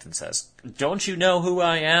about it and says, "Don't you know who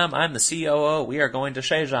I am? I'm the COO. We are going to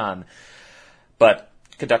Daejeon." But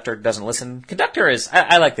conductor doesn't listen. Conductor is,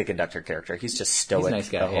 I like the conductor character. He's just stoic. He's a nice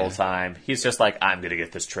guy, the whole time. He's just like, I'm going to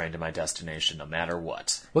get this train to my destination no matter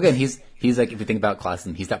what. Well, again, he's like, if you think about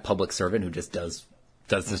classism, he's that public servant who just does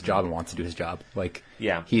his job and wants to do his job. Like,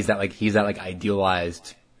 yeah. He's that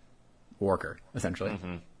idealized worker, essentially.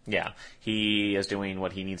 Yeah. He is doing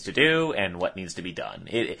what he needs to do and what needs to be done.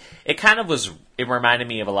 It kind of was, it reminded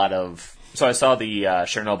me of a lot of, so I saw the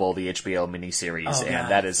Chernobyl, the HBO miniseries,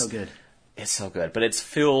 and that is so good. It's so good, but it's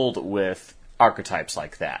filled with archetypes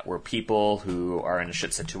like that, where people who are in a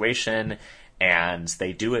shit situation, and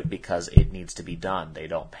they do it because it needs to be done. They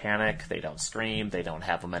don't panic, they don't scream, they don't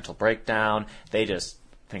have a mental breakdown, they just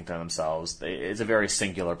think to themselves, it's a very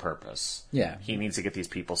singular purpose. Yeah. He needs to get these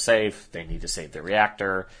people safe, they need to save the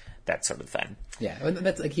reactor, that sort of thing. Yeah, and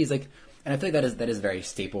that's like, he's like, and I feel like that is very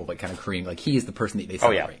staple, like kind of Korean, like he is the person that they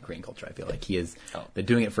celebrate Korean culture, I feel like. He is, they're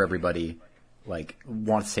doing it for everybody. Like,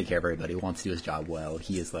 wants to take care of everybody, wants to do his job well.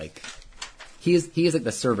 He is like like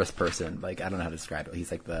the service person. Like, I don't know how to describe it.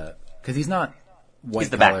 He's like because he's not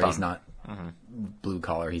white collar, he's not blue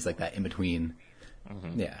collar. He's like that in between.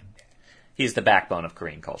 Yeah. He's the backbone of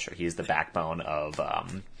Korean culture. He's the backbone of,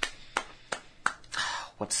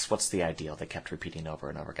 what's the ideal they kept repeating over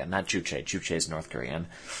and over again? Not Juche. Juche's North Korean.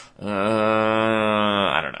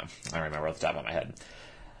 I don't know. I don't remember off the top of my head.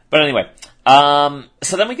 But anyway,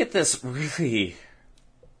 so then we get this really,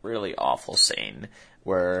 really awful scene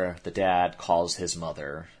where the dad calls his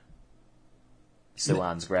mother,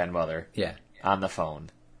 Suwon's grandmother, on the phone.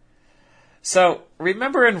 So,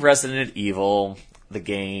 remember in Resident Evil, the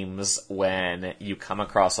games, when you come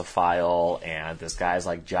across a file and this guy's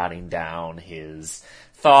like jotting down his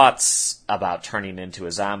thoughts about turning into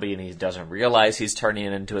a zombie, and he doesn't realize he's turning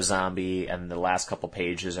into a zombie, and the last couple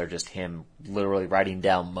pages are just him literally writing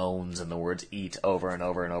down moans and the words "eat" over and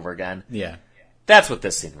over and over again. Yeah. That's what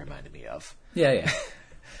this scene reminded me of. Yeah.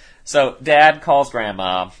 So, Dad calls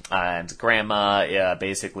Grandma, and Grandma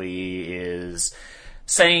basically is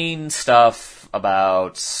saying stuff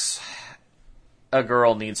about a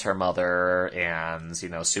girl needs her mother, and, you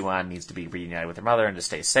know, Suwon needs to be reunited with her mother and to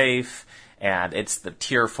stay safe. And it's the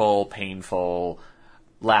tearful, painful,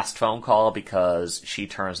 last phone call because she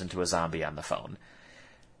turns into a zombie on the phone.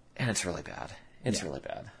 And it's really bad. It's really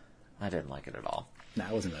bad. I didn't like it at all. No,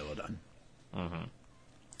 it wasn't really well done.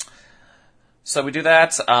 So we do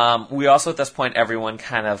that. We also, at this point, everyone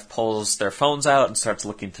kind of pulls their phones out and starts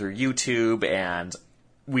looking through YouTube, and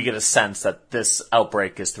we get a sense that this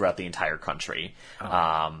outbreak is throughout the entire country.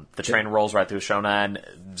 The train rolls right through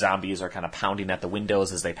Shonan. Zombies are kind of pounding at the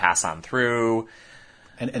windows as they pass on through.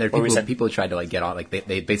 And there are people who try to get on,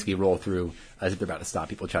 they basically roll through as if they're about to stop.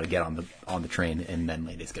 People try to get on the train, and then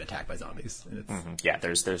they just get attacked by zombies. And it's, Yeah,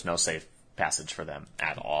 there's no safe passage for them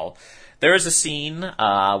at all. There is a scene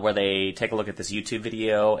where they take a look at this YouTube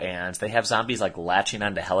video, and they have zombies latching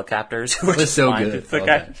onto helicopters who are just so flying good. through the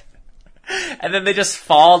guy. And then they just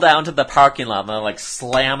fall down to the parking lot and they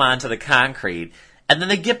slam onto the concrete. And then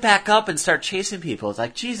they get back up and start chasing people. It's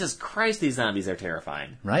like, Jesus Christ, these zombies are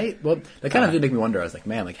terrifying. Right? Well, that kind of did make me wonder. I was like,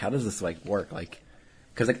 man, how does this work?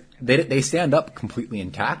 Because they stand up completely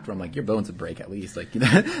intact. Where I'm like, your bones would break at least.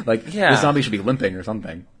 The zombie should be limping or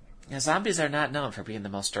something. Yeah, zombies are not known for being the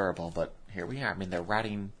most durable, but here we are. I mean, they're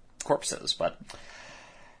rotting corpses, but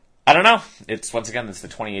I don't know. It's the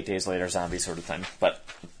 28 days later zombie sort of thing. But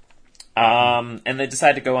and they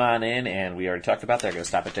decide to go on in, and we already talked about they're going to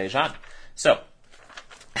stop at Daejeon. So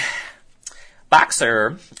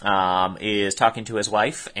Boxer is talking to his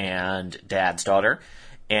wife and Dad's daughter,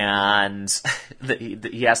 and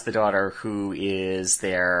he asked the daughter who is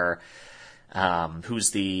their, what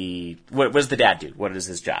does the dad do? What is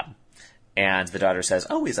his job? And the daughter says,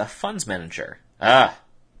 oh, he's a funds manager. Ah,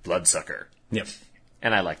 bloodsucker. Yep.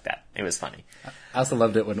 And I liked that. It was funny. I also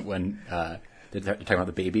loved it when they're talking about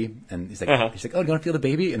the baby, and he's like, oh, do you want to feel the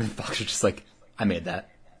baby? And then Boxer's just like, I made that.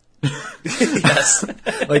 Yes.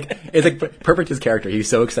 It's perfect his character. He's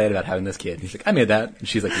so excited about having this kid. He's like, I made that. And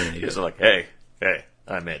she's like, you're an idiot. He's like, hey,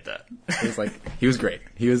 I made that. He was great.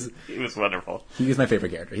 He was wonderful. He was my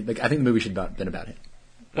favorite character. I think the movie should have been about him.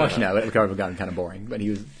 Well, actually, no, it would have gotten kind of boring, but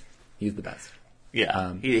he's the best.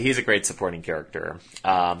 Yeah, he's a great supporting character.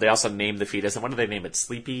 They also named the fetus, and what do they name it?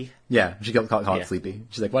 Sleepy? Yeah, she call it Sleepy.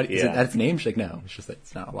 She's like, "What? Is it, that's its name?" She's like, "No, it's just that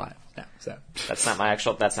it's not alive." No, so that's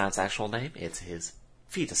not its actual name. It's his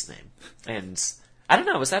fetus name. And I don't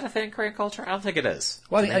know, is that a thing in Korean culture? I don't think it is.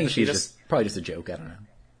 Well, I think she's probably just a joke. I don't know.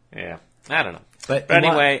 Yeah, I don't know. But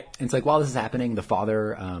anyway, it's while this is happening, the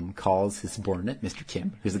father calls his subordinate, Mr.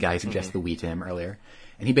 Kim, who's the guy who suggested the Wii to him earlier.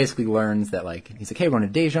 And he basically learns that, he's like, hey, we're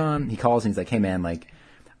going to Daejeon. He calls and he's like, hey, man, we're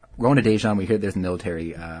going to Daejeon. We hear there's a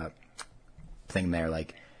military thing there.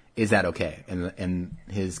 Is that okay? And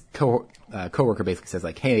his coworker basically says,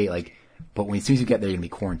 hey, but as soon as you get there, you're going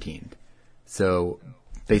to be quarantined. So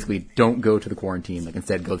basically, don't go to the quarantine.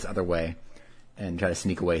 Instead, go this other way and try to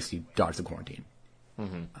sneak away so you dodge the quarantine.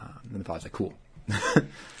 Mm-hmm. And the father's like, cool.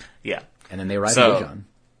 Yeah. And then they arrive in Daejeon.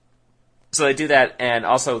 So they do that, and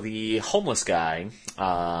also the homeless guy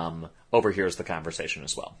overhears the conversation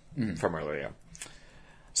as well from earlier.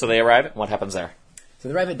 So they arrive. What happens there? So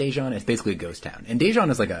they arrive at Daejeon. It's basically a ghost town, and Daejeon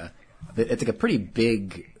is it's a pretty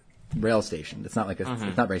big rail station. It's not it's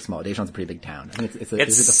not very small. Daejeon's a pretty big town. I think is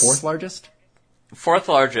it the fourth largest? Fourth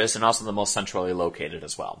largest, and also the most centrally located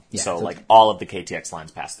as well. Yeah, so all of the KTX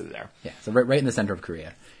lines pass through there. Yeah, so right in the center of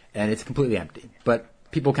Korea, and it's completely empty. But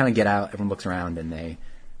people kind of get out. Everyone looks around, and they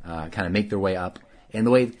kind of make their way up. And the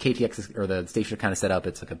way KTX or the station is kind of set up,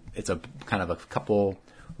 it's a kind of a couple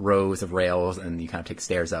rows of rails, and you kind of take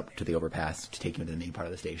stairs up to the overpass to take you into the main part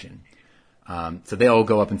of the station. So they all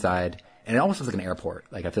go up inside, and it almost looks like an airport.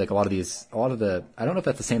 I feel like a lot of the, I don't know if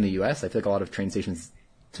that's the same in the U.S. I feel like a lot of train stations,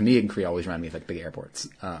 to me in Korea, always remind me of big airports.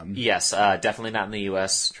 Yes, definitely not in the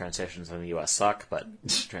U.S. Train stations in the U.S. suck, but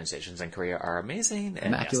train stations in Korea are amazing,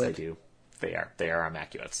 and immaculate. Yes, they do. They are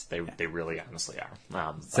immaculate. They really honestly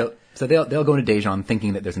are. So they'll go into Daejeon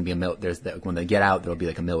thinking that there's going to be when they get out, there'll be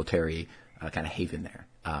a military kind of haven there.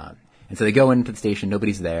 And so they go into the station,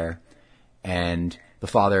 nobody's there, and the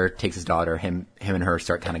father takes his daughter, him and her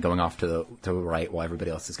start kind of going off to the right while everybody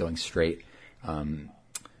else is going straight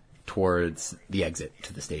towards the exit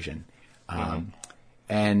to the station.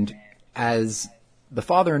 And as the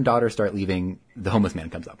father and daughter start leaving, the homeless man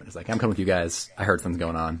comes up and is like, I'm coming with you guys. I heard something's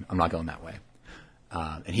going on. I'm not going that way.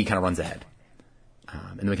 And he kind of runs ahead.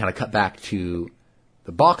 And then we kind of cut back to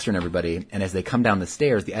the Boxer and everybody. And as they come down the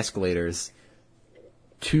stairs, the escalators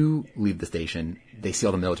to leave the station, they see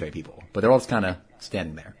all the military people. But they're all just kind of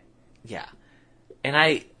standing there. Yeah. And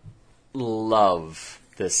I love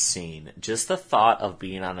this scene. Just the thought of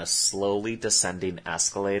being on a slowly descending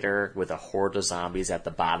escalator with a horde of zombies at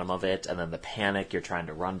the bottom of it, and then the panic, you're trying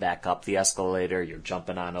to run back up the escalator, you're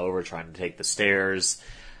jumping on over, trying to take the stairs.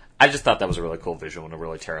 I just thought that was a really cool visual and a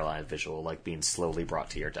really terrifying visual, like being slowly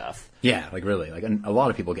brought to your death. Yeah, like really, like and a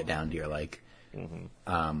lot of people get down to your like, a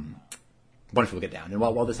bunch of people get down, and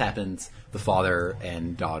while this happens, the father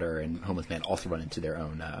and daughter and homeless man also run into their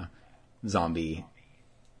own zombie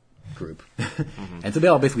group, and so they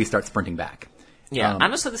all basically start sprinting back. Yeah,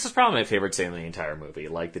 honestly, this is probably my favorite scene in the entire movie.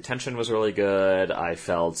 Like, the tension was really good. I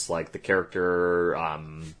felt like the character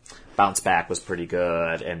bounce back was pretty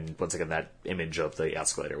good, and once again, that image of the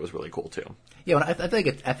escalator was really cool too. Yeah, well, I feel like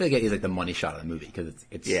it is like the money shot of the movie because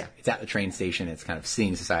it's Yeah. at the train station. It's kind of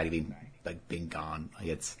seeing society being gone. Like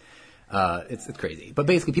it's crazy. But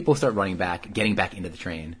basically, people start running back, getting back into the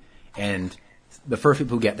train, and the first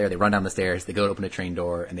people who get there, they run down the stairs, they go to open a train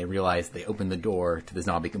door, and they realize they open the door to the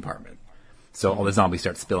zombie compartment. So all the zombies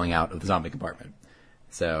start spilling out of the zombie compartment.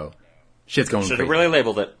 So shit's going Should crazy. have really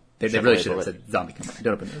labeled it. They really should have said zombie compartment.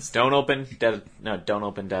 Don't open this. Don't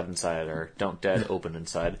open dead inside, or don't dead open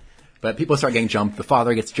inside. But people start getting jumped. The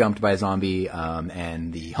father gets jumped by a zombie,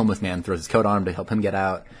 and the homeless man throws his coat on him to help him get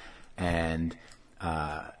out. And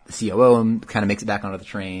the COO kind of makes it back onto the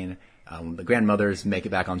train. The grandmothers make it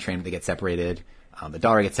back on the train, but they get separated. The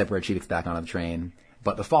daughter gets separated; she gets back onto the train.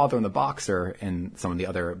 But the father and the boxer and some of the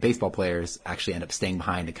other baseball players actually end up staying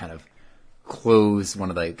behind to kind of close one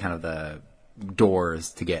of the doors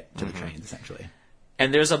to get to the train, essentially.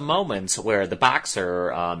 And there's a moment where the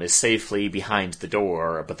boxer is safely behind the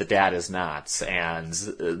door, but the dad is not. And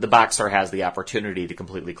the boxer has the opportunity to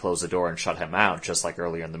completely close the door and shut him out, just like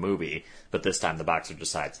earlier in the movie. But this time the boxer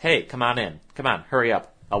decides, hey, come on in. Come on, hurry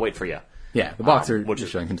up. I'll wait for you. Yeah, the boxer is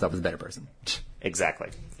showing himself as a better person. Exactly.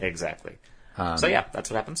 So yeah,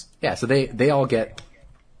 that's what happens. Yeah, so they all get...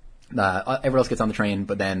 everyone else gets on the train,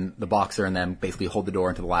 but then the boxer and them basically hold the door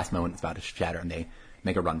until the last moment it's about to shatter, and they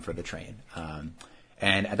make a run for the train.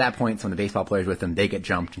 And at that point, some of the baseball players with them, they get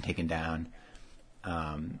jumped and taken down.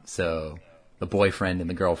 So the boyfriend and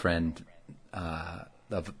the girlfriend... so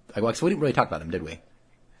we didn't really talk about them, did we?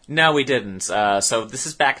 No, we didn't. So this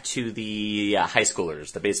is back to the high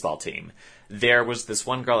schoolers, the baseball team. There was this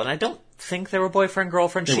one girl, and I don't think they were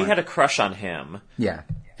boyfriend-girlfriend. She had a crush on him. Yeah,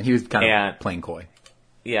 and he was kind of playing coy.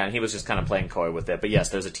 Yeah, and he was just kind of playing coy with it. But yes,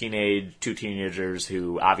 there's two teenagers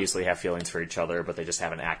who obviously have feelings for each other, but they just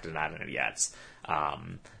haven't acted on it yet.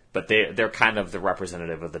 But they're kind of the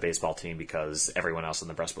representative of the baseball team because everyone else on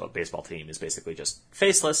the baseball team is basically just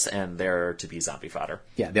faceless, and they're to be zombie fodder.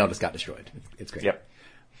 Yeah, they all just got destroyed. It's great. Yep.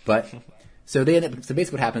 But so basically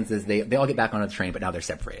what happens is they all get back on the train, but now they're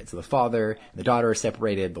separated. So the father and the daughter are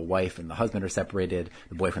separated, the wife and the husband are separated,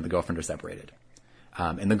 the boyfriend and the girlfriend are separated.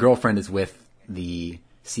 And the girlfriend is with the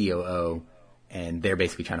COO, and they're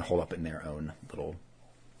basically trying to hold up in their own little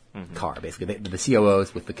car. Basically, the COO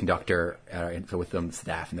is with the conductor, with the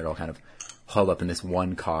staff, and they're all kind of huddled up in this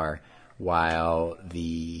one car, while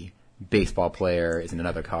the baseball player is in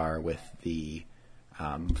another car with the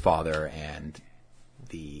father and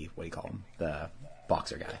the the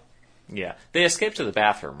boxer guy. Yeah, they escape to the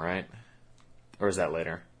bathroom, right? Or is that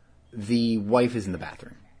later? The wife is in the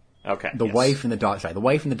bathroom. Okay. The wife and the daughter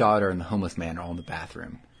and the homeless man are all in the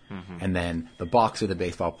bathroom. And then the boxer, the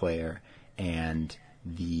baseball player, and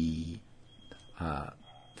the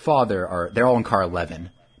father they're all in car 11.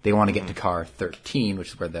 They want to get to car 13, which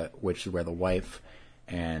is where the wife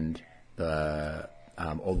and the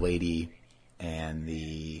old lady and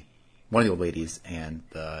one of the old ladies and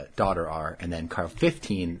the daughter are, and then car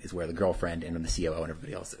 15 is where the girlfriend and then the COO and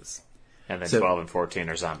everybody else is. And then 12 and 14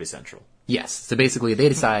 are Zombie Central. Yes. So basically they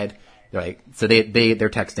decide, they're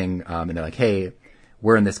texting, and they're like, hey,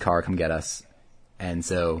 we're in this car, come get us. And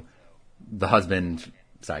so the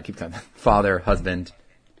father, husband,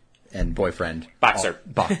 and boyfriend. Boxer.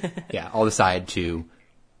 All decide to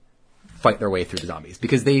fight their way through the zombies.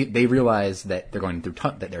 Because they realize that they're going through,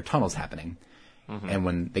 that there are tunnels happening. And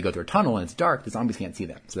when they go through a tunnel and it's dark, the zombies can't see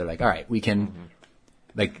them. So they're like, all right, we can...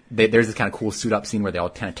 there's this kind of cool suit-up scene where they all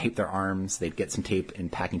kind of tape their arms. They get some tape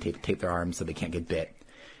and packing tape to tape their arms so they can't get bit.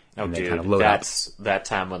 Oh, and dude, kind of load that's that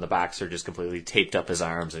time when the boxer just completely taped up his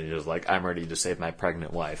arms and he was like, I'm ready to save my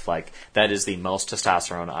pregnant wife. Like, that is the most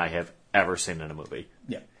testosterone I have ever seen in a movie.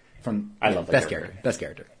 Yeah. I love that Best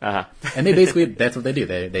character. Uh-huh. And they basically, that's what they do.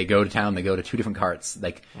 They go to town, they go to two different carts,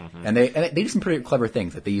 and they do some pretty clever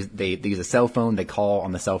things. Like they use a cell phone, they call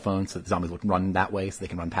on the cell phone so the zombies will run that way so they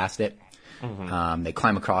can run past it. They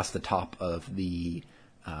climb across the top of the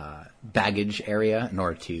baggage area in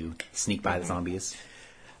order to sneak by the zombies.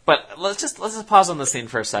 But let's just pause on the scene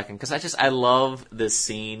for a second, because I love this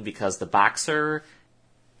scene because the boxer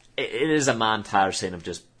it is a montage scene of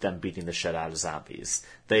just them beating the shit out of zombies.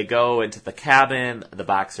 They go into the cabin, the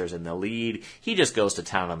boxer's in the lead. He just goes to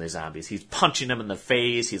town on these zombies. He's punching them in the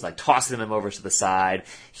face. He's like tossing them over to the side.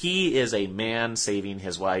 He is a man saving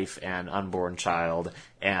his wife and unborn child,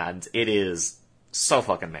 and it is so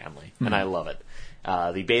fucking manly, and I love it.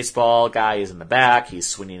 The baseball guy is in the back. He's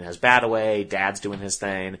swinging his bat away. Dad's doing his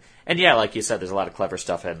thing. And yeah, like you said, there's a lot of clever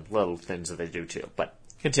stuff and little things that they do too. But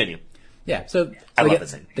continue. Yeah, so I they love get, the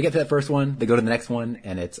scene. They get to that first one, they go to the next one,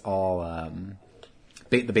 and it's all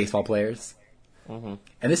the baseball players. Mm-hmm.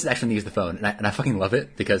 And this is actually when they use the phone, and I fucking love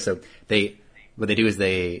it because what they do is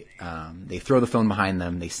they throw the phone behind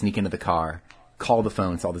them, they sneak into the car, call the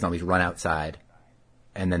phone, so all the zombies run outside,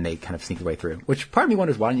 and then they kind of sneak their way through. Which part of me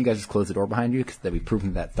wonders, why don't you guys just close the door behind you? Because we've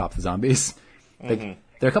proven that stops the zombies. Like,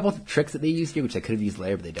 there are a couple of tricks that they use here, which they could have used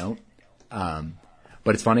later, but they don't.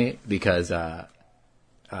 But it's funny because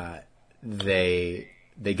they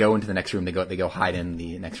go into the next room. They go hide in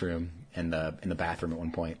the next room in the bathroom at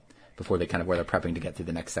one point before they kind of where they're prepping to get through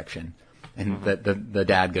the next section. And the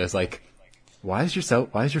dad goes like, "Why is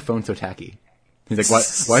your phone so tacky?" He's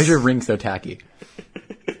like, "Why is your ring so tacky?"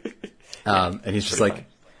 And he's just like,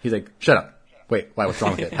 "Shut up. Wait, why? What's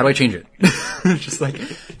wrong with it? How do I change it?" It's just like,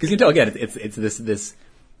 because you can tell again, it's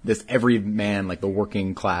this every man, like the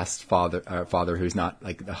working class father who's not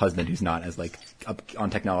like the husband who's not as like up on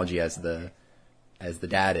technology as the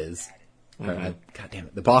dad is. God damn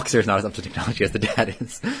it, the boxer is not as up to technology as the dad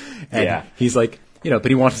is. And he's like, but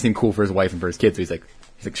he wants to seem cool for his wife and for his kids. So he's like,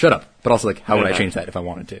 shut up. But also like, how would I change that if I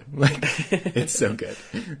wanted to? Like, it's so good.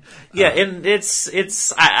 Yeah, and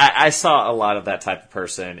I saw a lot of that type of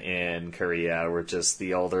person in Korea, where just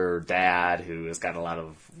the older dad who has got a lot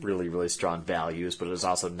of really, really strong values, but is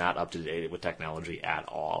also not up to date with technology at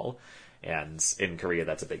all. And in Korea,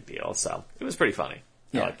 that's a big deal. So it was pretty funny.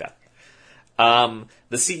 I like that. The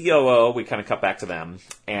COO, we kind of cut back to them,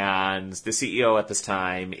 and the CEO at this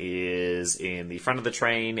time is in the front of the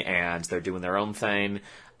train, and they're doing their own thing,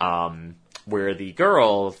 where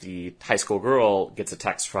the high school girl, gets a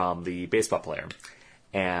text from the baseball player,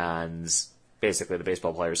 and basically the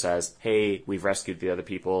baseball player says, "Hey, we've rescued the other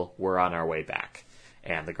people, we're on our way back."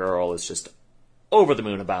 And the girl is just over the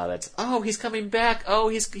moon about it. "Oh, he's coming back. Oh,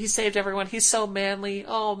 he saved everyone. He's so manly.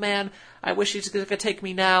 Oh man, I wish he could take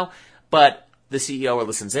me now." But the CEO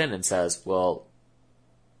listens in and says, "Well,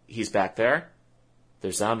 he's back there.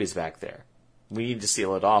 There's zombies back there. We need to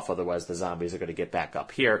seal it off, otherwise the zombies are going to get back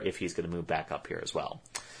up here if he's going to move back up here as well."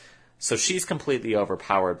 So she's completely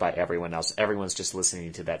overpowered by everyone else. Everyone's just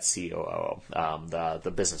listening to that COO,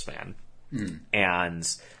 the businessman.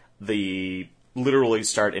 And they literally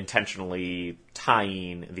start intentionally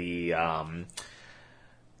tying the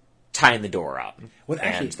door up. Well,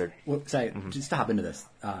 actually, just to hop into this.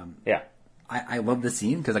 Yeah. I love this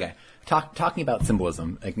scene because, okay, talking about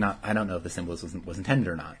symbolism, like I don't know if the symbolism was intended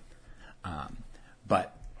or not.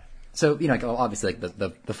 But, so, like, obviously, like,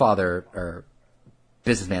 the father, or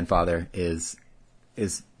businessman father is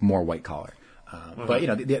more white collar. But,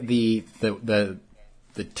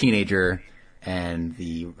 the teenager and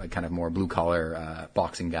the kind of more blue collar,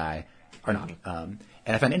 boxing guy are not. And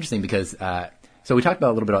I find it interesting because, so we talked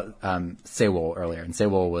about a little bit about, Sewol earlier, and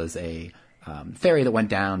Sewol was a, ferry that went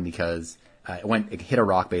down because, it hit a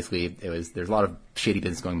rock basically. There's a lot of shady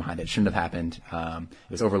business going behind it. It shouldn't have happened.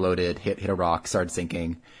 It was overloaded, hit a rock, started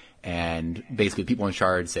sinking, and basically people in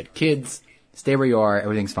charge said, "Kids, stay where you are,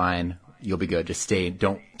 everything's fine, you'll be good, just stay,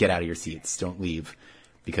 don't get out of your seats, don't leave,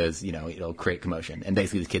 because, it'll create commotion." And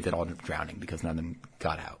basically the kids had all ended up drowning because none of them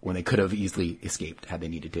got out, when they could have easily escaped had they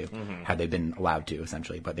needed to, had they been allowed to,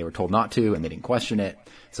 essentially. But they were told not to, and they didn't question it.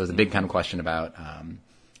 So it was a big kind of question about,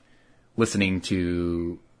 listening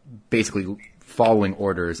to, basically following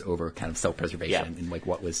orders over kind of self-preservation and like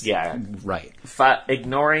what was right.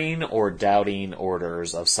 Ignoring or doubting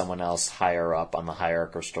orders of someone else higher up on the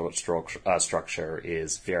hierarchical structure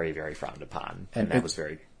is very, very frowned upon. And that was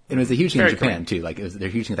very... And it was a huge thing in Japan, too. Like, they're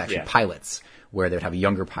huge thing with actually pilots, where they would have a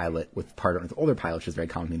younger pilot with older pilots, which is a very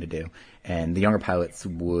common thing to do. And the younger pilots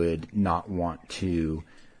would not want to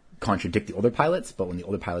contradict the older pilots, but when the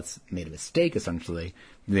older pilots made a mistake, essentially,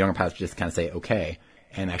 the younger pilots would just kind of say, "Okay."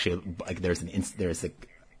 And actually, like, there's an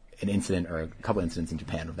incident or a couple incidents in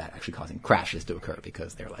Japan of that actually causing crashes to occur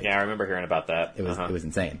because they're like... Yeah, I remember hearing about that. It was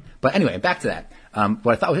insane. But anyway, back to that.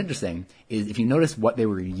 What I thought was interesting is if you notice what they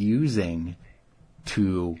were using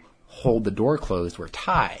to hold the door closed were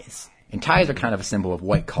ties. And ties are kind of a symbol of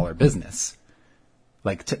white-collar business,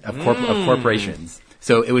 like of corporations.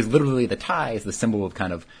 So it was literally the ties, the symbol of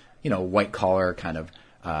kind of, white-collar kind of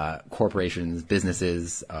corporations,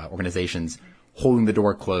 businesses, organizations, holding the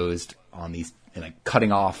door closed on these like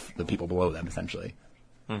cutting off the people below them essentially,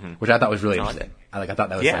 which I thought was really interesting. I thought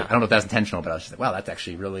that was Yeah. like, I don't know if that's intentional, but I was just like, wow, that's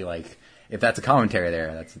actually really like, if that's a commentary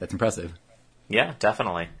there, that's impressive. Yeah,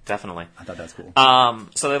 definitely. I thought that was cool.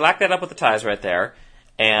 So they lock that up with the ties right there,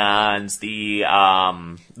 and they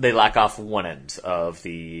lock off one end of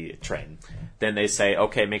the train. Then they say,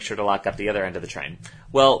 okay, make sure to lock up the other end of the train.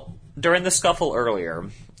 Well, during the scuffle earlier,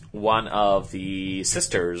 one of the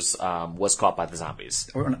sisters was caught by the zombies.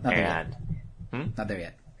 We're not there and yet. Not there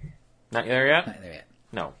yet. Not there yet? Not there yet.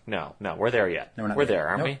 No, we're there yet. No, we're not We're there, there,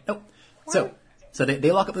 aren't we? Nope. So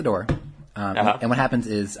they lock up the door, and what happens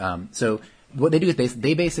is, so what they do is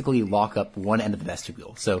they basically lock up one end of the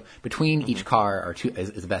vestibule. So between each car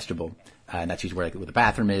is a vestibule, and that's usually where the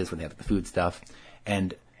bathroom is, where they have the food stuff,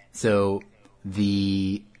 and so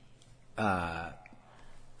the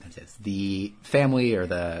family or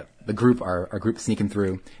the group are group sneaking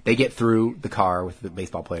through. They get through the car with the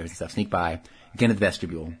baseball players and stuff, sneak by, get into the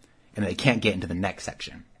vestibule, and they can't get into the next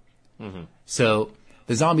section. So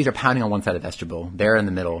the zombies are pounding on one side of the vestibule, they're in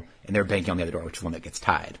the middle, and they're banking on the other door, which is the one that gets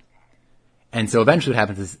tied. And so eventually what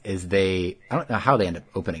happens is I don't know how they end up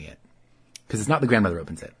opening it, because it's not the grandmother who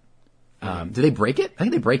opens it. Do they break it? I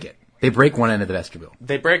think they break it. They break one end of the vestibule.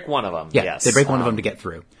 They break one of them, Yeah, yes. they break one of them to get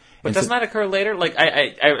through. But And doesn't so- that occur later? Like,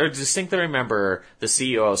 I distinctly remember the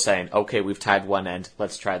CEO saying, okay, we've tied one end,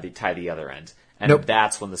 let's tie the other end. And Nope.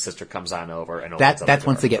 that's when the sister comes on over and opens up That's the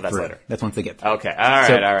once door. they get But that's through. later. That's once they get through. Okay, alright,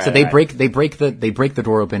 So, alright. so they alright. break the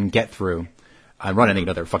door open, get through, run in,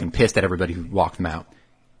 they're fucking pissed at everybody who locked them out.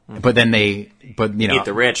 But then Eat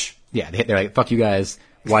the rich. yeah, they're like, fuck you guys.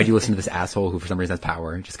 Why'd you listen to this asshole who for some reason has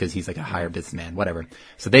power just because he's like a higher businessman, whatever.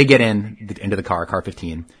 So they get into the car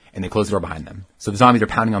 15, and they close the door behind them. So the zombies are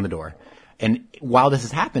pounding on the door. And while this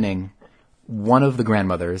is happening, one of the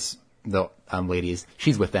grandmothers, the ladies,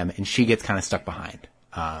 she's with them, and she gets kind of stuck behind.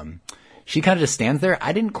 She kind of just stands there.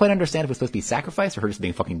 I didn't quite understand if it was supposed to be sacrifice or her just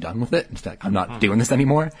being fucking done with it. Just like, I'm not doing this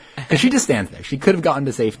anymore. Because she just stands there. She could have gotten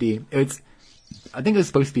to safety. I think it was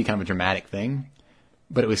supposed to be kind of a dramatic thing,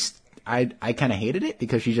 but it was, I kind of hated it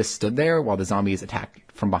because she just stood there while the zombies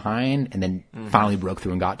attacked from behind and then finally broke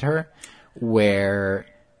through and got to her, where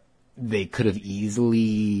they could have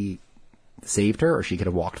easily saved her or she could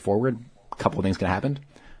have walked forward. A couple of things could have happened.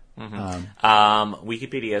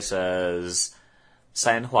 Wikipedia says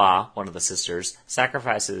Sanhua, one of the sisters,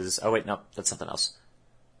 sacrifices. Oh wait, no, that's something else.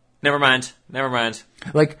 Never mind.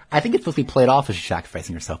 Like, I think it's supposed to be played off as she's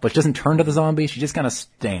sacrificing herself, but she doesn't turn to the zombie. She just kind of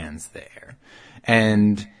stands there.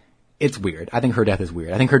 And it's weird. I think her death is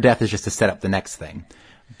weird. I think her death is just to set up the next thing.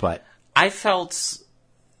 But, I felt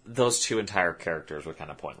those two entire characters were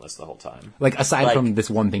kind of pointless the whole time. like, aside Like- from this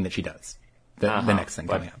one thing that she does. The next thing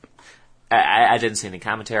but- coming up. I didn't see any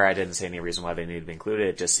commentary. I didn't see any reason why they needed to be included.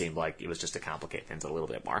 It just seemed like it was just to complicate things a little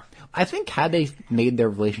bit more. I think had they made their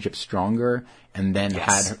relationship stronger and then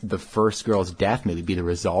Yes. had the first girl's death maybe be the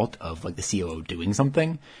result of like the COO doing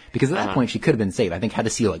something, because at that point she could have been saved. I think had the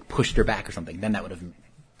COO like pushed her back or something, then that would have,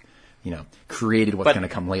 created what's But- going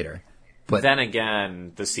to come later. But Then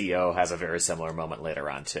again, the CEO has a very similar moment later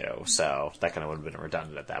on too, so that kind of would have been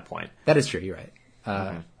redundant at that point. that is true. You're right.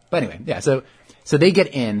 But anyway, yeah. So they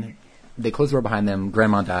get in, they close the door behind them.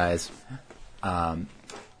 Grandma dies,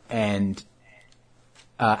 and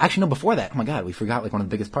actually no. Before that, oh my god, we forgot like one of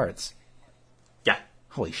the biggest parts. Yeah.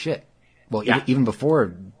 Holy shit. Well, Yeah. even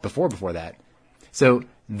before that. So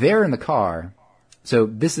they're in the car. So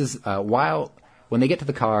this is, when they get to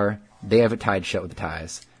the car, they have it tied shut with the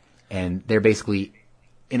ties. And they're basically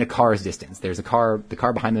in a car's distance. There's the car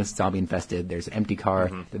behind them is zombie infested. There's an empty car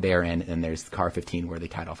that they are in. And there's car 15 where they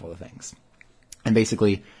tied off all the things. And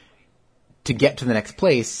basically, to get to the next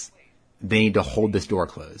place, they need to hold this door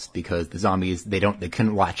closed because the zombies, they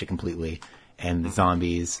couldn't latch it completely. And the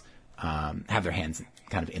zombies, have their hands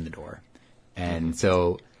kind of in the door. And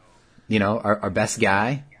so, our best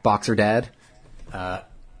guy, Boxer Dad,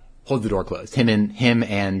 holds the door closed. Him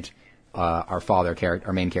and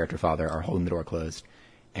our main character father are holding the door closed.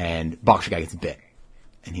 And Boxer Guy gets bit.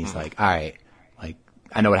 And he's like, all right, like,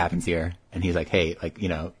 I know what happens here. And he's like, hey, like,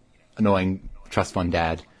 annoying trust fund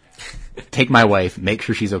dad, take my wife, make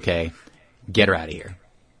sure she's okay, get her out of here.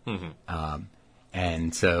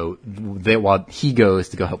 And so while he goes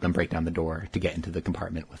to go help them break down the door to get into the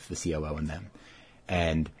compartment with the COO and them.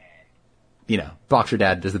 And, Boxer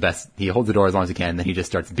Dad does the best. He holds the door as long as he can, then he just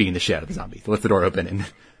starts beating the shit out of the zombies. He lets the door open and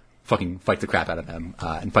fucking fights the crap out of them,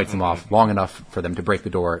 and fights them off long enough for them to break the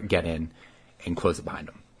door, get in, and close it behind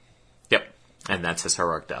them. Yep. And that's his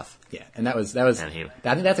heroic death. Yeah, and that was. And I think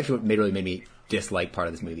that's actually what really made me dislike part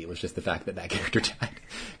of this movie. It was just the fact that character died,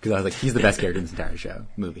 because I was like, he's the best character in this entire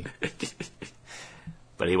movie.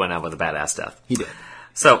 but he went out with a badass death. He did.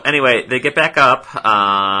 So anyway, they get back up.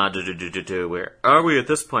 Where are we at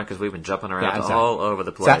this point? Because we've been jumping around all over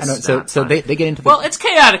the place. So they get into the... Well, it's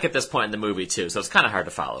chaotic at this point in the movie too, so it's kind of hard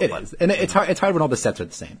to follow. It is. And it's hard when all the sets are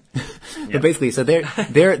the same. But basically, so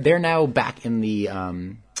they're now back in the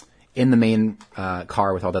main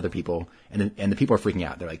car with all the other people, and the people are freaking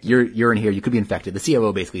out. They're like, "You're in here. You could be infected." The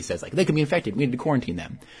COO basically says like, "They could be infected. We need to quarantine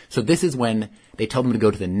them." So this is when they tell them to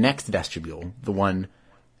go to the next vestibule, the one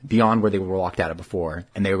beyond where they were locked out of before,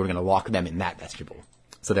 and they were going to lock them in that vestibule.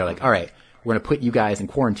 So they're like, "All right, we're going to put you guys in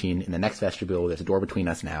quarantine in the next vestibule. There's a door between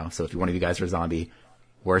us now. So if one of you guys are a zombie,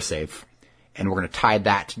 we're safe, and we're going to tie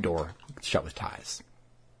that door shut with ties."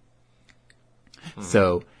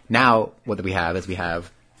 So now what we have is we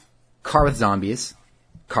have car with zombies,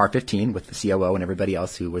 car 15 with the COO and everybody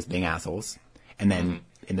else who was being assholes. And then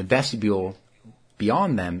in the vestibule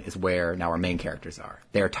beyond them is where now our main characters are.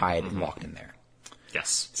 They're tied and locked in there.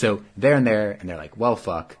 Yes. So they're in there and they're like, well,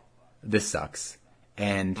 fuck, this sucks.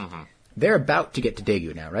 And they're about to get to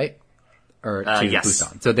Daegu now, right? Or to yes.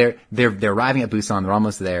 Busan. So they're arriving at Busan. They're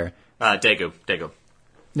almost there. Daegu.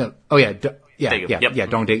 No. Oh yeah. Daegu.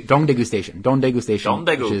 Yep. Dongdaegu Station. Dongdaegu Station.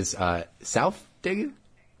 Dongdaegu. Which is, South Daegu?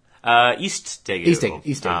 East Daegu.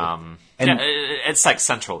 East Daegu. It's like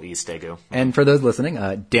central East Daegu. And for those listening,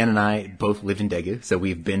 Dan and I both lived in Daegu, so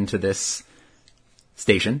we've been to this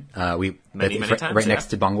station. Many times, right next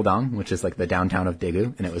to Bangladong, which is like the downtown of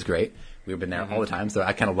Daegu, and it was great. We've been there all the time, so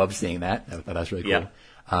I kind of loved seeing that. I thought that was really cool. Yeah.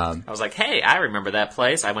 I was like, hey, I remember that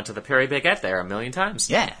place. I went to the Perry Baguette there 1,000,000 times.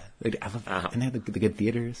 Yeah. I love and they have the good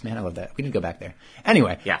theaters. Man, I love that. We need to go back there.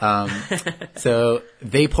 Anyway. Yeah. So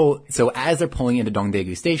as they're pulling into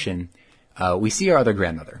Dongdaegu Station, we see our other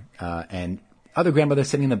grandmother, and other grandmother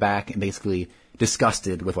sitting in the back and basically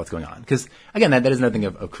disgusted with what's going on. Because, again, that is another thing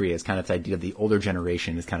of Korea, is kind of this idea of the older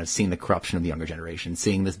generation is kind of seeing the corruption of the younger generation,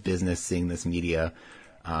 seeing this business, seeing this media,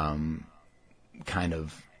 kind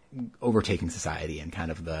of overtaking society and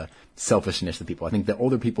kind of the selfishness of people. I think the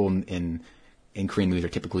older people in Korean movies are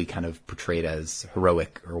typically kind of portrayed as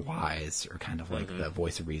heroic or wise or kind of like the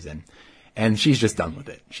voice of reason. And she's just done with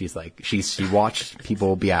it. She's like, she watched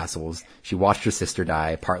people be assholes. She watched her sister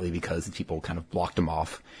die, partly because people kind of blocked them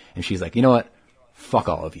off. And she's like, you know what? Fuck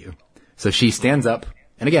all of you. So she stands up,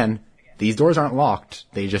 and again, these doors aren't locked.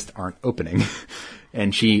 They just aren't opening.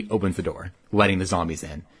 And she opens the door, letting the zombies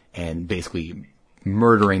in, and basically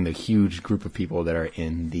murdering the huge group of people that are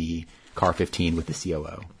in the car 15 with the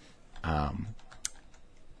COO.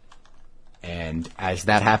 And as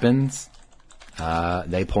that happens,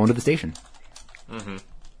 they pull into the station.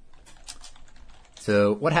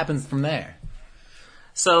 So what happens from there?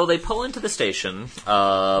 So they pull into the station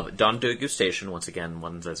of Dongdaegu Station, once again,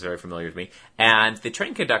 one that's very familiar to me, and the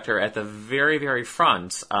train conductor at the very, very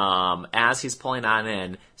front, as he's pulling on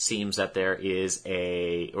in, seems that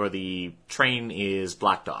the train is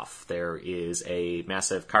blocked off. There is a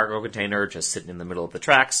massive cargo container just sitting in the middle of the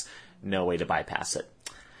tracks, no way to bypass it.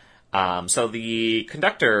 So the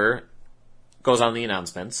conductor goes on the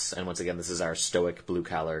announcements, and once again, this is our stoic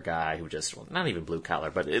blue-collar guy who just, well, not even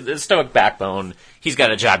blue-collar, but a stoic backbone. He's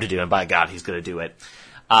got a job to do, and by God, he's going to do it.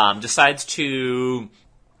 Decides to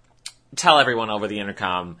tell everyone over the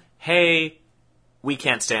intercom, hey, we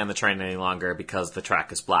can't stay on the train any longer because the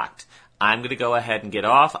track is blocked. I'm going to go ahead and get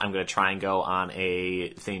off. I'm going to try and go on a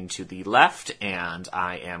thing to the left, and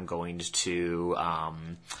I am going to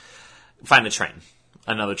find a train.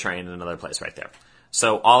 Another train in another place right there.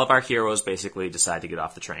 So all of our heroes basically decide to get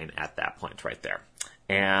off the train at that point right there.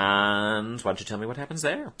 And why don't you tell me what happens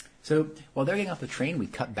there? So while they're getting off the train, we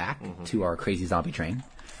cut back to our crazy zombie train.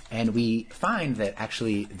 And we find that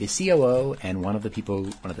actually the COO and one of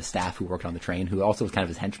the staff who worked on the train, who also was kind of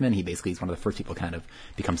his henchman, he basically is one of the first people kind of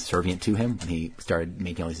become subservient to him when he started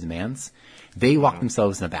making all these demands. They locked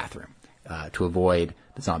themselves in a bathroom to avoid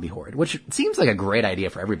the zombie horde, which seems like a great idea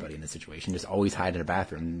for everybody in this situation. Just always hide in a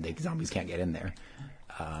bathroom. The zombies can't get in there.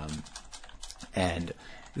 And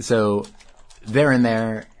so they're in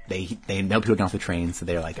there. They know people get off the train, so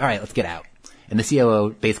they're like, all right, let's get out. And the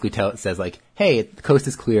COO basically says like, hey, the coast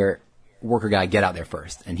is clear. Worker guy, get out there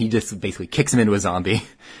first. And he just basically kicks him into a zombie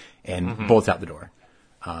and bolts out the door.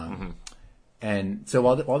 And so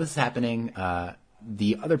while this is happening,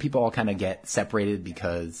 the other people all kind of get separated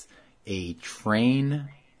because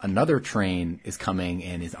another train is coming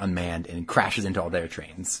and is unmanned and crashes into all their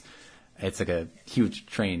trains. It's like a huge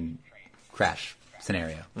train crash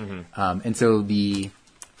scenario. And so the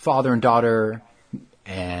father and daughter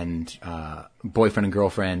and boyfriend and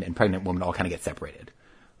girlfriend and pregnant woman all kind of get separated.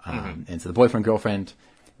 And so the boyfriend and girlfriend,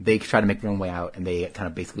 they try to make their own way out, and they kind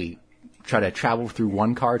of basically try to travel through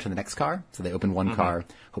one car to the next car. So they open one car,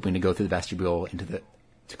 hoping to go through the vestibule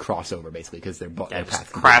to cross over, basically, because their paths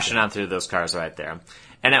crashing on through those cars right there.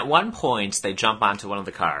 And at one point, they jump onto one of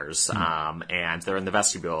the cars, and they're in the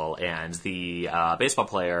vestibule, and the baseball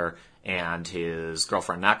player and his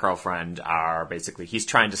girlfriend, not girlfriend, are basically, he's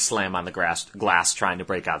trying to slam on the glass, trying to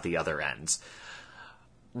break out the other ends.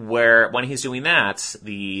 When he's doing that,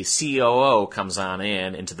 the COO comes on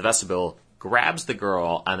into the vestibule, grabs the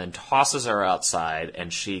girl, and then tosses her outside,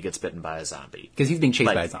 and she gets bitten by a zombie. Because he's being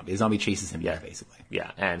chased by a zombie. The zombie chases him down, basically.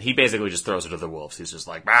 Yeah, and he basically just throws her to the wolves. He's just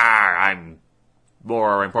like, I'm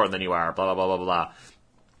more important than you are, blah, blah, blah, blah,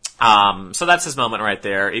 blah. So that's his moment right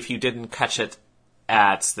there. If you didn't catch it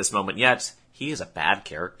at this moment yet, he is a bad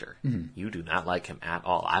character. Mm-hmm. You do not like him at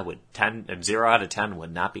all. 0 out of 10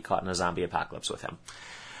 would not be caught in a zombie apocalypse with him.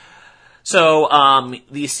 So,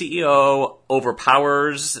 the CEO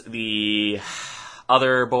overpowers the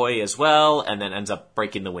other boy as well, and then ends up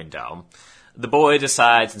breaking the window. The boy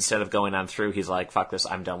decides, instead of going on through, he's like, fuck this,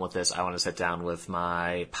 I'm done with this, I want to sit down with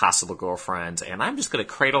my possible girlfriend, and I'm just going to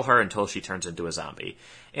cradle her until she turns into a zombie.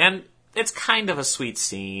 And it's kind of a sweet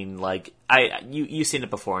scene, like, you've seen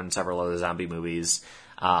it before in several other zombie movies,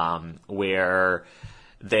 where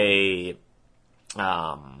they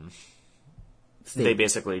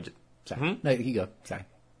basically... Sorry. No, you go. Sorry.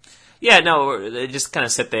 Yeah, no, they just kind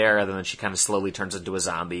of sit there, and then she kind of slowly turns into a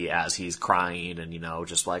zombie as he's crying, and,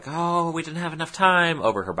 just like, oh, we didn't have enough time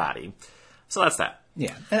over her body. So that's that.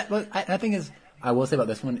 Yeah. And I think I will say about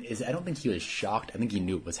this one is I don't think he was shocked. I think he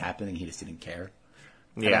knew what was happening. He just didn't care.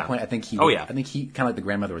 At that point, I think he kind of like the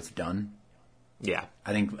grandmother was done. Yeah.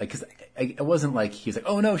 I think, because it wasn't like he was like,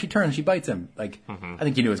 oh no, she turns, she bites him. Like, I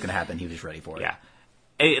think he knew it was going to happen. He was just ready for it. Yeah.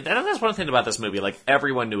 That's one thing about this movie. Like,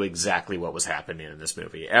 everyone knew exactly what was happening in this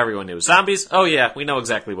movie. Everyone knew. Zombies? Oh, yeah, we know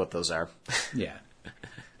exactly what those are. Yeah.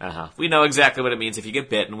 We know exactly what it means if you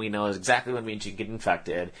get bitten. We know exactly what it means you get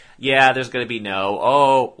infected. Yeah, there's going to be no,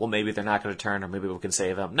 oh, well, maybe they're not going to turn, or maybe we can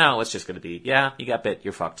save them. No, it's just going to be, yeah, you got bit,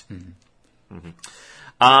 you're fucked. Mm-hmm. Mm-hmm.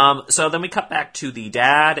 So then we cut back to the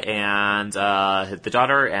dad and the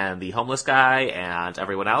daughter and the homeless guy and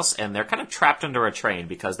everyone else, and they're kind of trapped under a train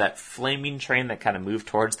because that flaming train that kind of moved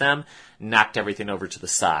towards them knocked everything over to the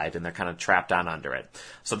side, and they're kind of trapped on under it.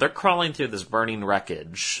 So they're crawling through this burning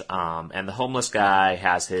wreckage, and the homeless guy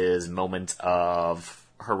has his moment of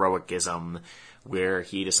heroicism where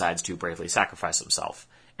he decides to bravely sacrifice himself.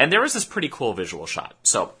 And there is this pretty cool visual shot.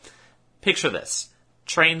 So picture this.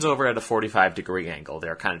 Train's over at a 45-degree angle.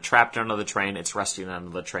 They're kind of trapped under the train. It's resting under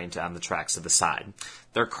the train on the tracks to the side.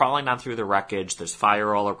 They're crawling on through the wreckage. There's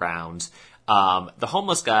fire all around. The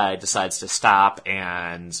homeless guy decides to stop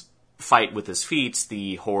and fight with his feet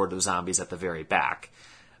the horde of zombies at the very back,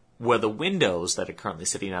 where the windows that are currently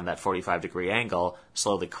sitting on that 45-degree angle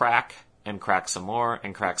slowly crack and crack some more,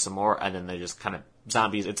 and then they just kind of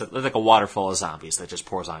zombies. It's like a waterfall of zombies that just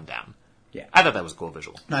pours on down. Yeah. I thought that was a cool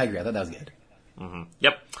visual. No, I agree. I thought that was good. Mm-hmm.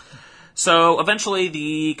 Yep. So eventually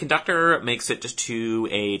the conductor makes it to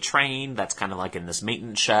a train that's kind of like in this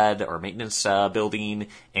maintenance shed or maintenance building,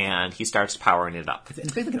 and he starts powering it up.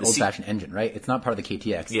 It's basically like an old-fashioned engine, right? It's not part of the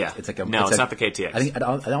KTX. Yeah. It's like no, it's not the KTX.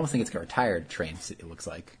 I almost think it's like a retired train, it looks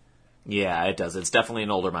like. Yeah, it does. It's definitely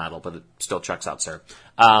an older model, but it still checks out, sir.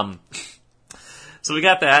 So we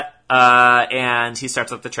got that, and he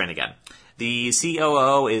starts up the train again. The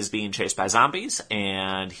COO is being chased by zombies,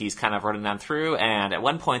 and he's kind of running on through, and at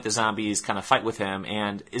one point the zombies kind of fight with him,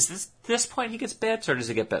 and is this point he gets bit, or does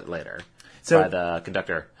he get bit later by the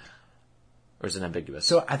conductor? Or is it ambiguous?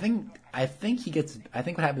 So I think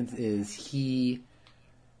what happens is he's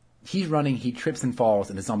running, he trips and falls,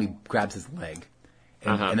 and the zombie grabs his leg.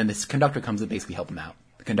 And then this conductor comes to basically help him out.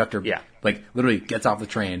 The conductor, literally gets off the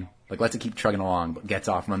train, lets it keep chugging along, but gets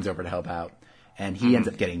off, runs over to help out. And he ends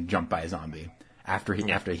up getting jumped by a zombie after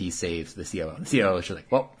he saves the COO. The COO is just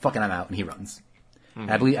like, well, fucking I'm out, and he runs. Mm-hmm.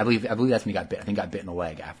 And I believe that's when he got bit. I think he got bit in the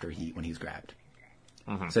leg when he was grabbed.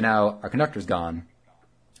 Mm-hmm. So now our conductor's gone,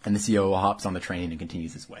 and the COO hops on the train and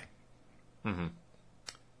continues his way. Mm-hmm.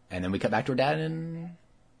 And then we cut back to our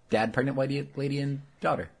dad, pregnant lady, and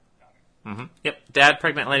daughter. Mm-hmm. Yep, dad,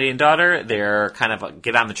 pregnant lady, and daughter. They're kind of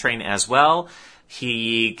get on the train as well.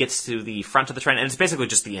 He gets to the front of the train, and it's basically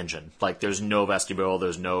just the engine. There's no vestibule,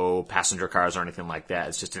 there's no passenger cars or anything like that.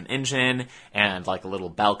 It's just an engine and, a little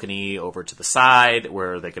balcony over to the side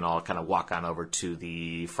where they can all kind of walk on over to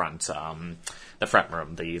the front room,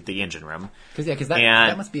 the engine room. Because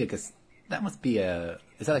that must be is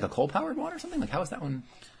that like a coal-powered one or something? How is that one?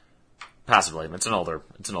 Possibly. It's an older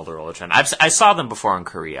train. I saw them before in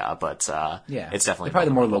Korea, but it's definitely... They're probably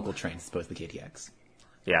the more local trains as opposed to the KTX.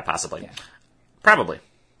 Yeah, possibly. Yeah. Probably.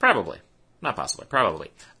 Not possibly.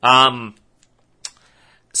 Probably.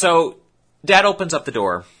 So, Dad opens up the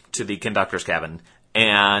door to the conductor's cabin,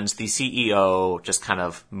 and the CEO just kind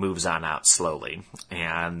of moves on out slowly.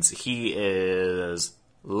 And he is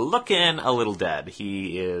looking a little dead.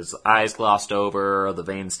 He is eyes glossed over, the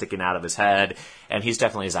veins sticking out of his head, and he's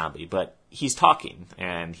definitely a zombie. But he's talking,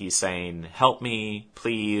 and he's saying, "Help me,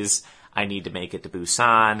 please. I need to make it to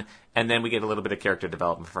Busan." And then we get a little bit of character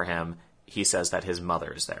development for him. He says that his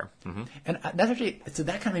mother is there. Mm-hmm. And that's actually, so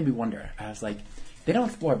that kind of made me wonder. I was like, they don't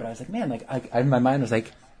explore it, but I was like, man, like, in my mind was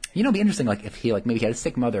like, it'd be interesting, like, if he, like, maybe he had a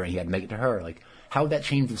sick mother and he had to make it to her, like, how would that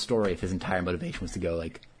change the story if his entire motivation was to go,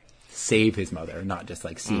 like, save his mother, not just,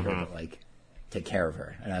 like, see her, but, like, take care of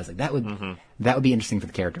her. And I was like, that would be interesting for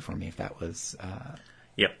the character for me if that was,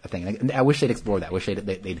 a thing. Like, I wish they'd explore that. I wish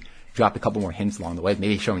they'd dropped a couple more hints along the way.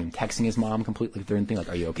 Maybe showing him texting his mom completely through anything, like,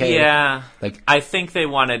 "Are you okay?" Yeah. Like, I think they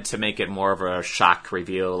wanted to make it more of a shock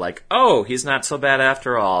reveal, like, "Oh, he's not so bad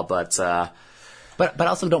after all," but I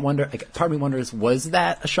also don't wonder, like, part of me wonders, was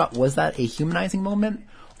that a shock? Was that a humanizing moment?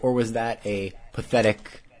 Or was that a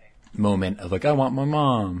pathetic moment of, like, "I want my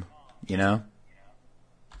mom," you know?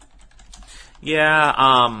 Yeah,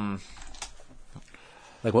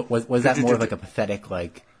 Like, what was that more of, like, a pathetic,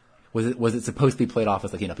 like, was it supposed to be played off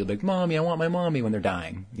as, like, you know, people like, "Mommy, I want my mommy," when they're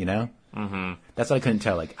dying, you know? Mm-hmm. That's what I couldn't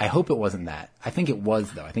tell. Like, I hope it wasn't that. I think it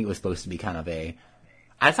was, though. I think it was supposed to be kind of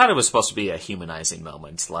I thought it was supposed to be a humanizing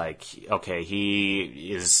moment. Like, okay,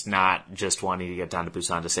 he is not just wanting to get down to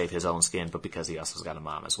Busan to save his own skin, but because he also's got a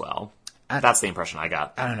mom as well. That's the impression I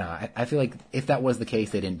got. I don't know. I feel like if that was the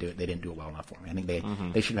case, they didn't do it. They didn't do it well enough for me. I think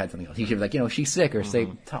they should have had something else. He should have, like, you know, she's sick, or say,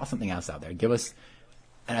 toss something else out there. Give us.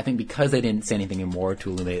 And I think because they didn't say anything more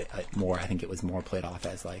to illuminate it more, I think it was more played off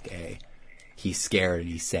as like he's scared and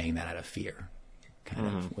he's saying that out of fear, kind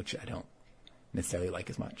of, which I don't necessarily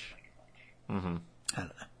like as much. Mm-hmm. I don't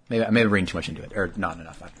know. Maybe I may have reading too much into it, or not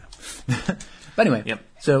enough. I don't know. But anyway,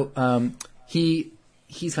 so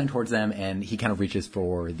he's coming towards them, and he kind of reaches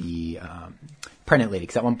for the pregnant lady,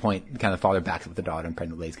 because at one point, kind of the father backs up with the daughter, and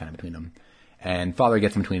pregnant lady's kind of between them. And father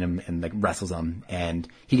gets in between them and, like, wrestles him, and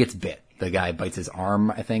he gets bit. The guy bites his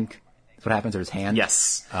arm, I think. That's what happens, or his hand.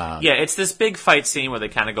 Yes. Yeah, it's this big fight scene where they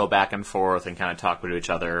kind of go back and forth and kind of talk to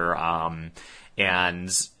each other.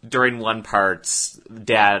 And during one part,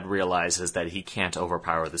 Dad realizes that he can't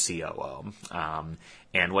overpower the COO.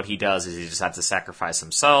 And what he does is he just has to sacrifice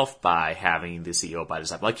himself by having the CEO bite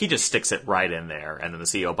his arm. Like, he just sticks it right in there, and then the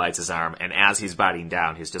CEO bites his arm, and as he's biting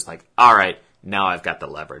down, he's just like, all right, now I've got the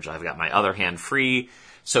leverage. I've got my other hand free.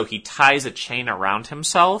 So he ties a chain around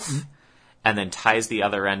himself, and then ties the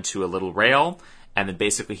other end to a little rail, and then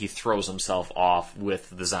basically he throws himself off with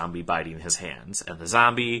the zombie biting his hands. And the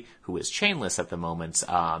zombie, who is chainless at the moment,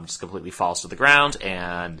 just completely falls to the ground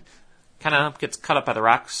and kind of gets cut up by the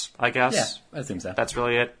rocks, I guess. Yeah, that seems so. That's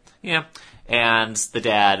really it. Yeah. And the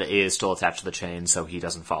dad is still attached to the chain, so he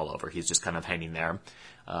doesn't fall over. He's just kind of hanging there,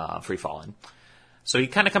 free falling. So he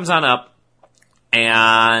kind of comes on up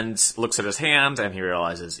and looks at his hand, and he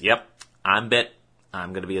realizes, yep, I'm bit.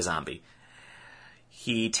 I'm going to be a zombie.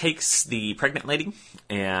 He takes the pregnant lady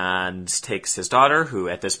and takes his daughter, who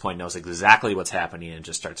at this point knows exactly what's happening, and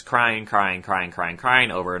just starts crying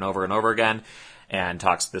over and over and over again, and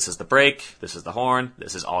talks, "This is the brake, this is the horn,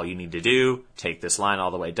 this is all you need to do, take this line all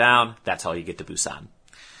the way down, that's how you get to Busan."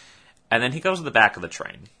 And then he goes to the back of the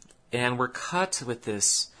train, and we're cut with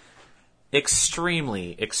this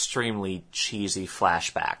extremely, extremely cheesy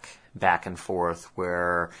flashback back and forth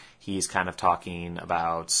where he's kind of talking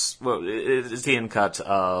about, well, it's the end cut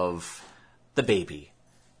of the baby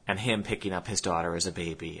and him picking up his daughter as a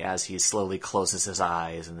baby as he slowly closes his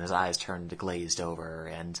eyes and his eyes turn to glazed over,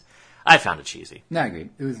 and I found it cheesy. No, I agree.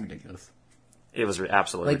 It was ridiculous. It was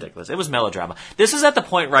absolutely ridiculous. It was melodrama. This is at the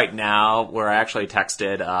point right now where I actually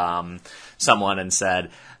texted someone and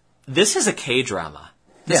said, this is a K-drama.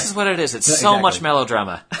 This is what it is. It's so much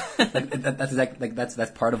melodrama.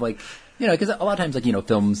 That's part of, like, you know, because a lot of times, like, you know,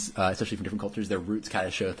 films, especially from different cultures, their roots kind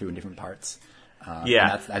of show through in different parts.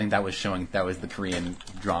 I think that was the Korean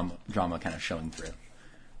drama kind of showing through.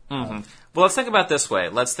 Mm-hmm. Well, let's think about it this way.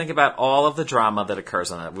 Let's think about all of the drama that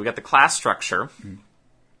occurs in it. We've got the class structure.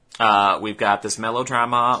 We've got this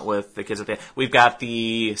melodrama with the kids at the end. We've got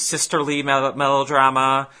the sisterly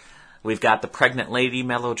melodrama. We've got the pregnant lady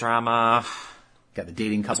melodrama. Got the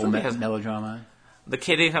dating couple melodrama. The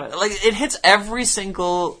kidding, like, it hits every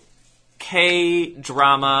single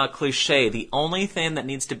K-drama cliche. The only thing that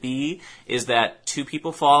needs to be is that two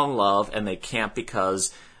people fall in love and they can't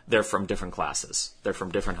because they're from different classes. They're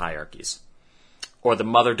from different hierarchies. Or the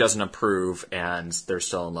mother doesn't approve and they're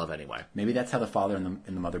still in love anyway. Maybe that's how the father and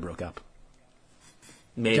the mother broke up.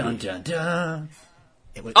 Maybe. Dun, dun, dun.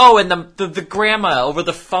 It was, Oh, and the grandma over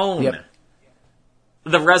the phone. Yep.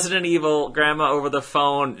 The Resident Evil grandma over the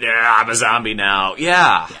phone. Yeah, I'm a zombie now.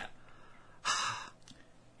 Yeah.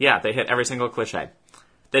 Yeah, they hit every single cliche.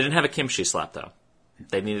 They didn't have a kimchi slap, though.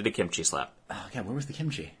 They needed a kimchi slap. Oh, God, where was the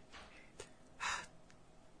kimchi?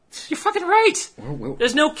 You're fucking right. Where-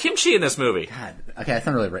 There's no kimchi in this movie. God. Okay, that's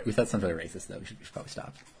not really right. That sounds really racist, though. We should probably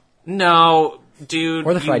stop. No, dude.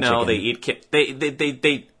 Or the fried chicken. They eat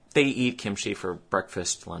they eat kimchi for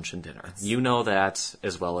breakfast, lunch, and dinner. You know that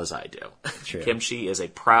as well as I do. True. Kimchi is a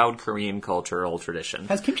proud Korean cultural tradition.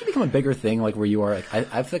 Has kimchi become a bigger thing, like where you are? Like,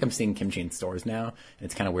 I feel like I'm seeing kimchi in stores now, and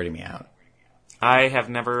it's kind of weirding me out. I have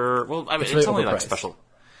never. Well, I mean, It's it's really only like overpriced. special.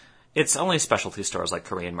 It's only specialty stores like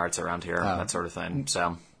Korean marts around here, that sort of thing.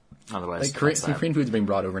 So, otherwise, Like that's some that. Korean food's being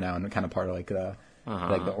brought over now, and kind of part of like the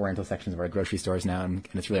Oriental sections of our grocery stores now, and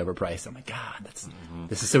it's really overpriced. I'm like, God,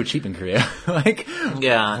 this is so cheap in Korea. Like,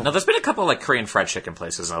 Yeah, no, there's been a couple like Korean fried chicken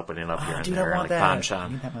places opening up here and dude, I there, want like that. Banchan. I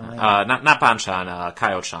need that in my life. Not Banchan,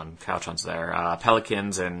 Kaochan. Kaochan's there.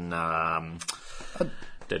 Pelicans in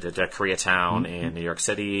Koreatown in New York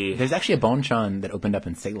City. There's actually a Bonchon that opened up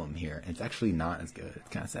in Salem here, and it's actually not as good. It's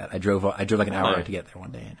kind of sad. I drove like an hour Really? to get there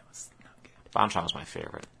one day, and it was not good. Banchan was my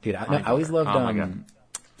favorite. Dude, I always loved Oh my God.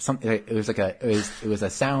 something. It was a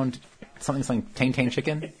sound something Tang Tang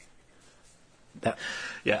chicken. That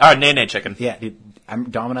Yeah, oh, Nene chicken. yeah, dude.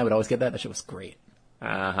 Dom and I would always get that. That shit was great.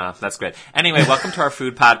 That's great. Anyway, welcome to our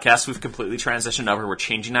food podcast. We've completely transitioned over. We're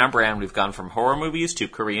changing our brand. We've gone from horror movies to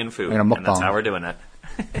Korean food, And a and that's mukbang. how we're doing it.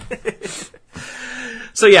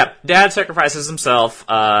 So yeah, Dad sacrifices himself.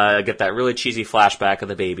 Get that really cheesy flashback of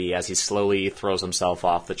the baby as he slowly throws himself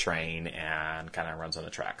off the train and kind of runs on the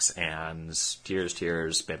tracks. And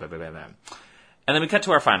tears, bam, bam, bam, bam, bam. And then we cut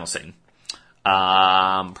to our final scene.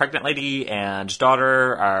 Pregnant lady and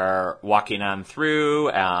daughter are walking on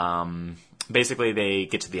through. Basically, they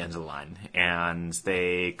get to the end of the line, and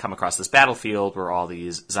they come across this battlefield where all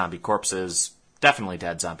these zombie corpses, definitely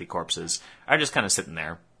dead zombie corpses, are just kind of sitting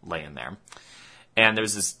there, laying there. And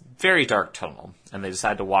there's this very dark tunnel, and they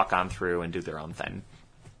decide to walk on through and do their own thing.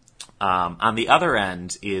 On the other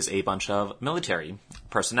end is a bunch of military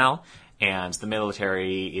personnel, and the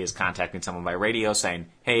military is contacting someone by radio saying,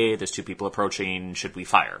 hey, there's 2 people approaching, should we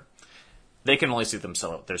fire? They can only see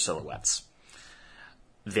their silhouettes.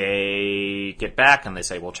 They get back and they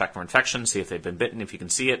say, well, check for infection, see if they've been bitten, if you can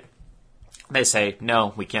see it. They say,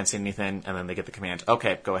 no, we can't see anything, and then they get the command,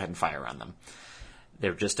 okay, go ahead and fire on them.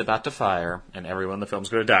 They're just about to fire, and everyone in the film's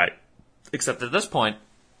going to die. Except at this point,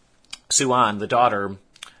 Suan, the daughter,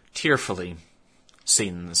 tearfully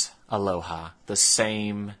sings Aloha, the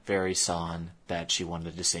same very song that she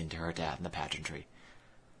wanted to sing to her dad in the pageantry.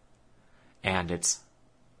 And it's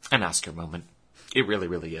an Oscar moment. It really,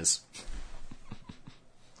 really is.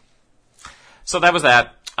 So that was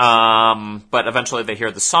that. But eventually they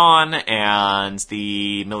hear the song, and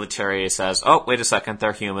the military says, oh, wait a second,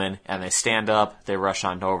 they're human. And they stand up, they rush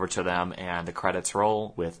on over to them, and the credits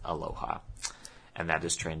roll with Aloha. And that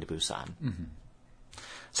is Train to Busan. Mm-hmm.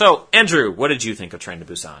 So, Andrew, what did you think of Train to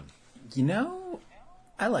Busan? You know,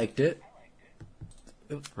 I liked it.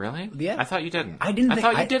 Really? Yeah. I thought you didn't. I didn't.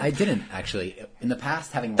 I didn't actually. In the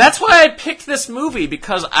past, having That's why I picked this movie,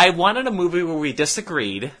 because I wanted a movie where we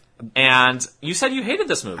disagreed. And you said you hated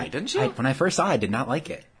this movie, didn't you? when I first saw it, I did not like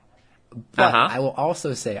it. But Uh-huh. I will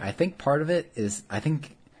also say, I think part of it is, I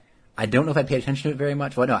don't know if I paid attention to it very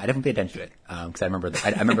much. Well, no, I definitely paid attention to it because I remember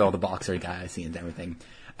I remember all the boxer guy scenes and everything.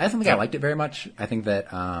 I don't think I liked it very much. I think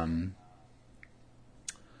that I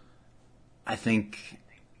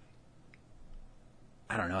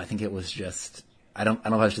don't know. I think it was just I don't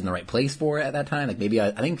know if I was just in the right place for it at that time. Like maybe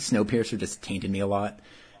I think Snowpiercer just tainted me a lot,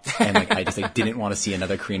 and like I just didn't want to see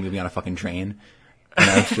another Korean movie on a fucking train. And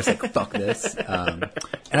I was just like, fuck this. And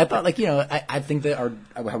I thought, like, I think that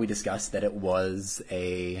how we discussed that it was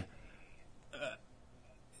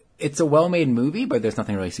it's a well-made movie, but there's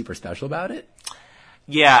nothing really super special about it.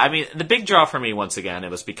 Yeah, I mean, the big draw for me, once again,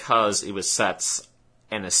 it was because it was set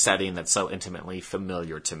in a setting that's so intimately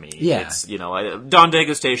familiar to me. Yeah. It's, Don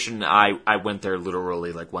Dago Station, I went there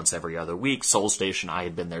literally like once every other week. Seoul Station, I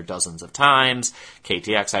had been there dozens of times.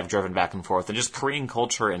 KTX, I've driven back and forth. And just Korean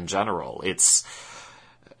culture in general. It's,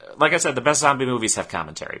 like I said, the best zombie movies have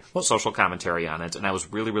commentary, social commentary on it. And I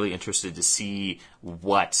was really, really interested to see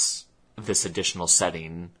what this additional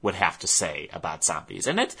setting would have to say about zombies.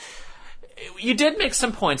 And You did make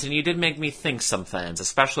some points, and you did make me think some things,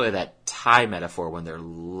 especially that tie metaphor when they're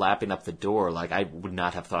lapping up the door. Like, I would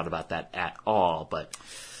not have thought about that at all, but...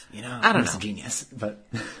 You know, I don't I'm know. a genius, but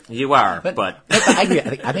You are, but... I agree.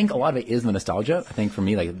 I think a lot of it is the nostalgia. I think for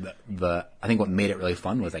me, like I think what made it really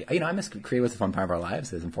fun was like, I miss Korea was a fun part of our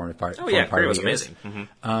lives. It was an informative part. Oh yeah, part Korea of was the years. amazing.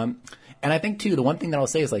 Mm-hmm. And I think too, the one thing that I'll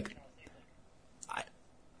say is like,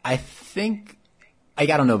 I think, I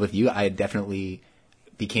don't know with you, I definitely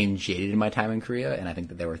became jaded in my time in Korea, and I think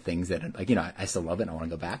that there were things that, like, I still love it and I want to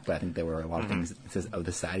go back, but I think there were a lot of things of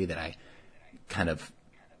the society that I kind of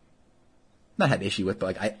not had issue with,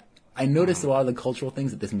 but like I noticed a lot of the cultural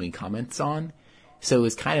things that this movie comments on, so it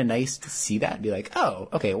was kind of nice to see that and be like, oh,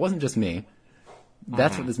 okay, it wasn't just me.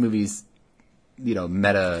 That's what this movie's,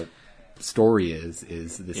 meta story is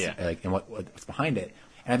this, like, and what's behind it.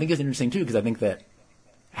 And I think it's interesting too, because I think that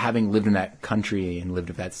having lived in that country and lived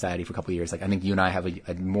with that society for a couple of years, like, I think you and I have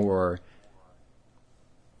a more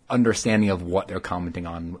understanding of what they're commenting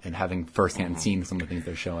on and having firsthand seen some of the things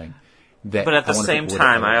they're showing. But at the same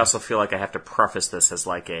time, I also feel like I have to preface this as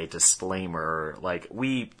like a disclaimer. Like,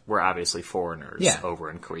 we were obviously foreigners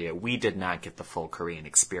over in Korea. We did not get the full Korean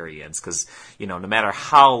experience because, no matter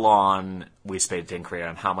how long we spent in Korea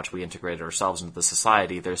and how much we integrated ourselves into the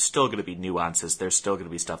society, there's still going to be nuances. There's still going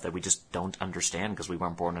to be stuff that we just don't understand because we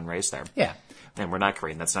weren't born and raised there. Yeah. And we're not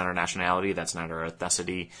Korean. That's not our nationality. That's not our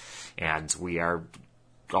ethnicity. And we are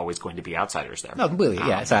always going to be outsiders there. No, completely.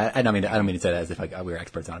 Yeah. So I don't mean to say that as if like we were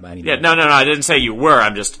experts on it by any means. Yeah. No. I didn't say you were.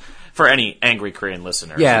 I'm just for any angry Korean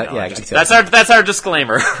listener. Yeah. That's our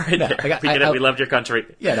disclaimer right there. We loved your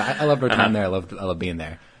country. Yeah. I loved our time there. I love being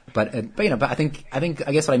there. But I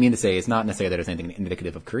guess what I mean to say is not necessarily that there's anything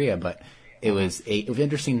indicative of Korea, but it was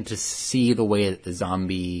interesting to see the way that the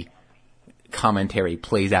zombie commentary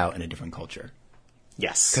plays out in a different culture.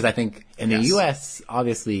 Yes. Because I think in the U.S.,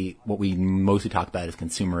 obviously, what we mostly talk about is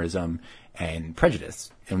consumerism and prejudice.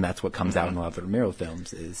 And that's what comes out in a lot of the Romero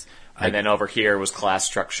films is... And then over here was class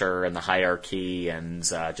structure and the hierarchy and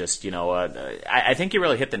just, I think you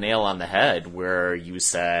really hit the nail on the head where you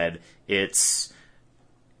said it's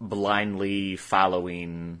blindly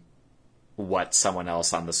following what someone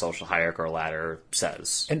else on the social hierarchy or ladder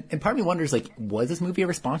says. And part of me wonders, like, was this movie a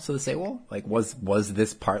response to the Sewol? Like, was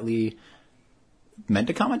this partly... meant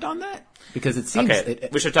to comment on that? Because it seems... Okay,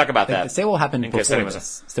 we should talk about that. Sewol happened before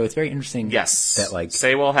this. So it's very interesting that, like...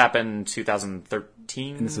 Sewol happened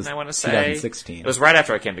 2013, I want to say. 2016. It was right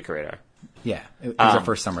after I came to Korea. Yeah, it was our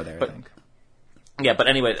first summer there, I think. Yeah, but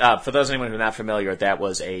anyway, for anyone who's not familiar, that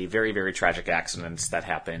was a very, very tragic accident that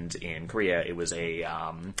happened in Korea. It was a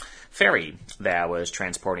ferry that was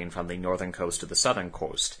transporting from the northern coast to the southern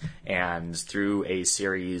coast. And through a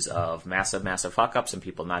series of massive, massive fuck-ups and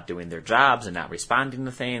people not doing their jobs and not responding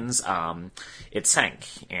to things, it sank.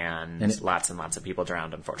 And lots and lots of people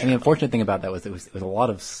drowned, unfortunately. And the unfortunate thing about that was it was a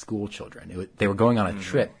lot of school children. They were going on a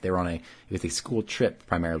trip. They were it was a school trip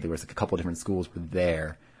primarily. There was like a couple of different schools were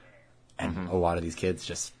there. And a lot of these kids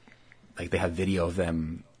just, like, they have video of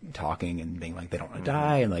them talking and being like, they don't want to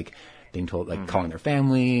die, and, like, being told, like, calling their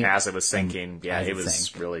family. As it was sinking, it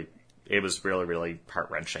was really, really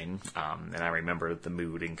heart-wrenching. And I remember the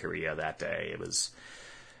mood in Korea that day. It was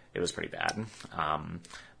pretty bad.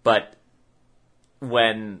 But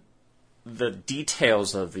when the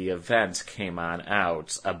details of the event came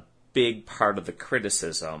out, a big part of the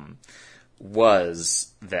criticism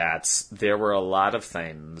was that there were a lot of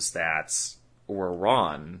things that were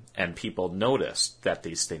wrong, and people noticed that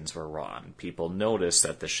these things were wrong. People noticed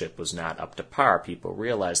that the ship was not up to par. People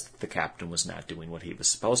realized that the captain was not doing what he was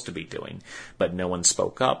supposed to be doing. But no one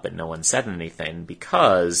spoke up and no one said anything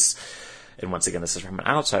because, and once again, this is from an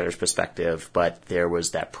outsider's perspective, but there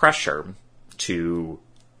was that pressure to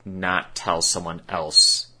not tell someone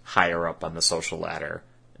else higher up on the social ladder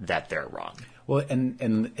that they're wrong. Well,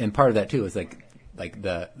 and part of that too is like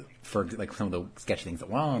some of the sketchy things that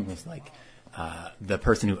went on was like the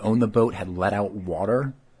person who owned the boat had let out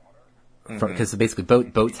water because basically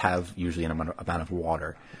boats have usually an amount of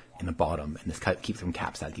water in the bottom, and this keeps them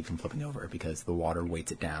capsized, keeps them flipping over because the water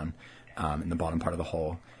weights it down in the bottom part of the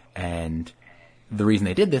hull. And the reason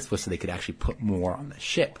they did this was so they could actually put more on the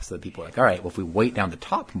ship. So that people were like, all right, well, if we weight down the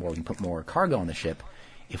top more, we can put more cargo on the ship.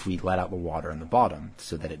 If we let out the water in the bottom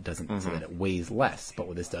so that it doesn't, so that it weighs less. But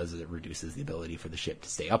what this does is it reduces the ability for the ship to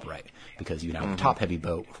stay upright because you now have a top heavy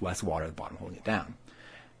boat with less water at the bottom holding it down.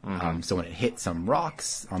 So when it hit some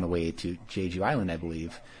rocks on the way to Jeju Island, I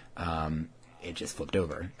believe, it just flipped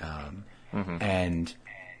over. And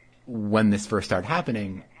when this first started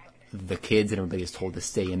happening, the kids and everybody is told to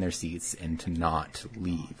stay in their seats and to not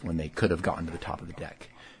leave when they could have gotten to the top of the deck.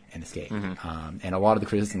 and escape. And a lot of the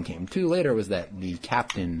criticism came too later was that the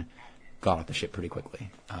captain got off the ship pretty quickly,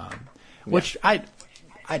 which I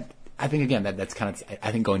think again that's kind of,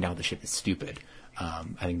 I think going down with the ship is stupid. I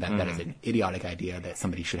think that is an idiotic idea that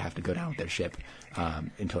somebody should have to go down with their ship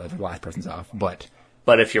until the last person's off.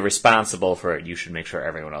 But if you're responsible for it, you should make sure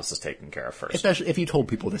everyone else is taken care of first. Especially if you told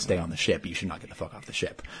people to stay on the ship, you should not get the fuck off the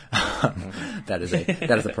ship. That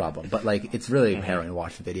is a problem. But like, it's really harrowing to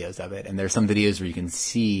watch the videos of it. And there's some videos where you can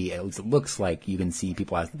see, at least it looks like you can see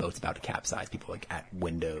people as the boat's about to capsize, people like at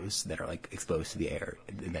windows that are like exposed to the air,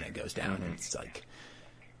 and then it goes down. And it's like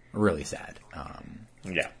really sad.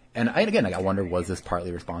 Yeah. And I wonder, was this partly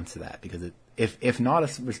a response to that? Because if not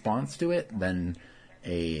a response to it, then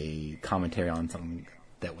a commentary on something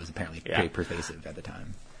that was apparently very pervasive at the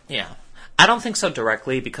time. Yeah. I don't think so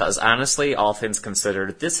directly, because honestly, all things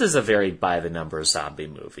considered, this is a very by-the-numbers zombie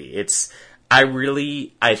movie.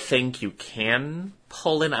 I think you can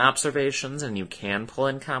pull in observations and you can pull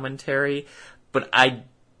in commentary, but I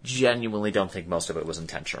genuinely don't think most of it was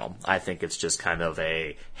intentional. I think it's just kind of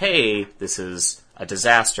hey, this is a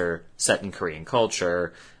disaster set in Korean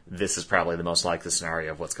culture. This is probably the most likely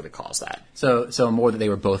scenario of what's going to cause that. So more that they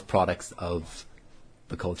were both products of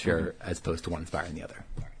the culture as opposed to one inspiring the other.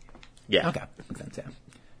 Yeah. Okay. Makes sense, yeah.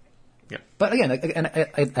 Yeah. But again,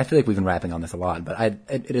 I feel like we've been rapping on this a lot, but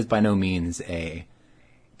it is by no means a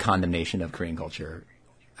condemnation of Korean culture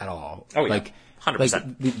at all. Oh, yeah.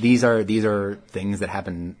 100%. These are things that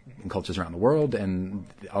happen in cultures around the world, and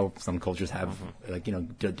some cultures have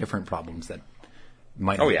different problems that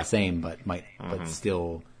might not be the same, but but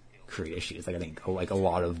still create issues. Like I think a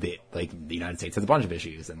lot of the United States has a bunch of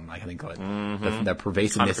issues, and I think the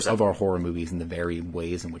pervasiveness 100%. of our horror movies and the very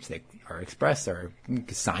ways in which they are expressed are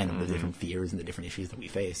a sign of the different fears and the different issues that we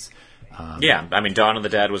face. Dawn of the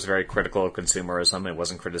Dead was very critical of consumerism. It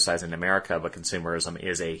wasn't criticizing America, but consumerism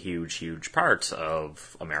is a huge, huge part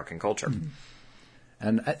of American culture.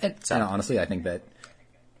 And honestly, I think that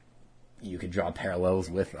you could draw parallels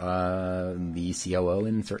with the COO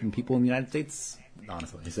and certain people in the United States,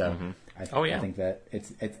 honestly. So I think that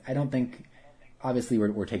it's. I don't think. Obviously,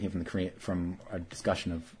 we're taking from a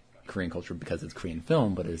discussion of Korean culture because it's Korean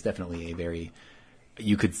film, but it's definitely a very.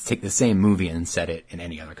 You could take the same movie and set it in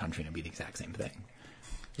any other country and it'd be the exact same thing.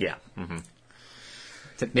 Yeah.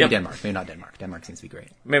 Maybe Denmark. Maybe not Denmark. Denmark seems to be great.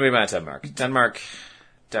 Maybe not Denmark.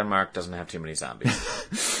 Denmark doesn't have too many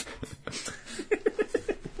zombies.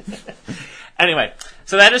 Anyway,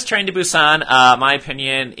 so that is Train to Busan. My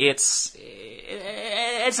opinion, it's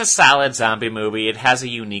a solid zombie movie. It has a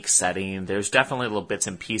unique setting. There's definitely little bits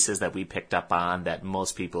and pieces that we picked up on that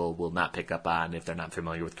most people will not pick up on if they're not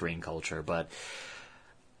familiar with Korean culture, but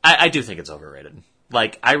I do think it's overrated.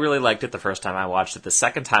 Like, I really liked it the first time I watched it. The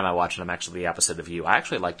second time I watched it, I'm actually the opposite of you. I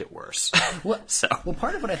actually liked it worse. Well,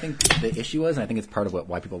 part of what I think the issue was, and I think it's part of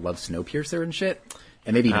why people love Snowpiercer and shit,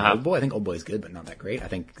 and maybe even Old Boy. I think Old Boy is good, but not that great. I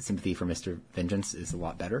think Sympathy for Mr. Vengeance is a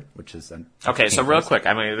lot better, which is... Okay, so real quick,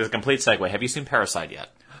 there's a complete segue. Have you seen Parasite yet?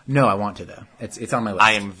 No, I want to, though. It's on my list.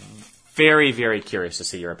 I am very, very curious to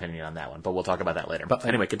see your opinion on that one, but we'll talk about that later. But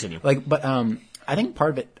anyway, continue. I think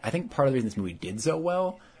part of the reason this movie did so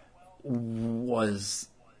well was,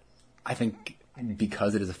 I think,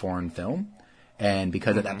 because it is a foreign film, and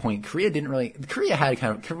because at that point Korea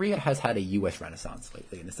has had a U.S. Renaissance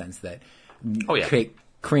lately, in the sense that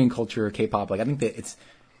Korean culture, K-pop, I think that it's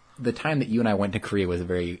the time that you and I went to Korea was a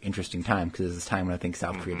very interesting time, because it was this time when I think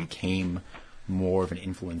South Korea became more of an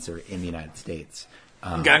influencer in the United States.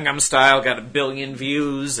 Gangnam Style got 1 billion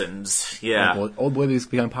views, and Old Boy was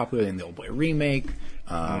becoming popular in the Old Boy remake.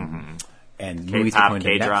 And K-pop,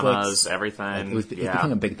 K-dramas, everything. It's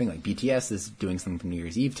become a big thing. Like BTS is doing something for New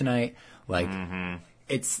Year's Eve tonight.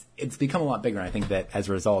 It's become a lot bigger. And I think that as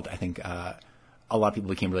a result, a lot of people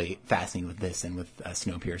became really fascinated with this and with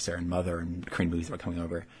Snowpiercer and Mother and Korean movies that were coming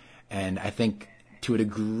over. And I think to a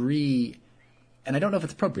degree, and I don't know if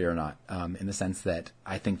it's appropriate or not, in the sense that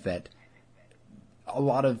I think that a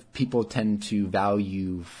lot of people tend to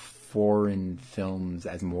value foreign films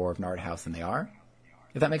as more of an art house than they are.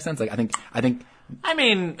 If that makes sense. I think.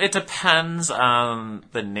 It depends on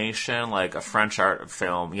the nation. Like a French art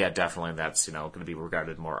film, definitely that's going to be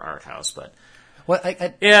regarded more art house. But I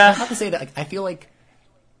have to say that I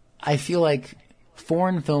feel like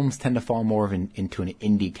foreign films tend to fall more into an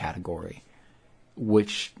indie category,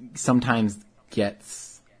 which sometimes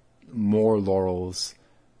gets more laurels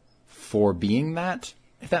for being that.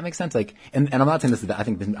 If that makes sense, and I'm not saying this is that. I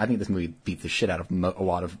think this movie beats the shit out of a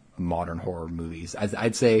lot of modern horror movies.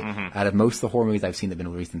 I'd say out of most of the horror movies I've seen that have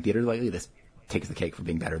been released in theaters lately, this takes the cake for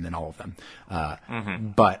being better than all of them.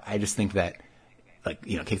 But I just think that like,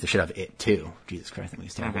 kicks the shit out of It too. Jesus Christ, that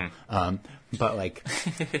movie's terrible. But like,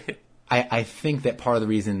 I think that part of the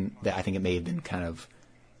reason that I think it may have been kind of,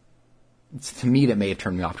 to me, that may have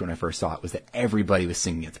turned me off when I first saw it was that everybody was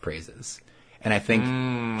singing its praises. And I think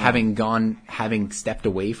having stepped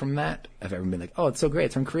away from that, I've ever been like, oh, it's so great,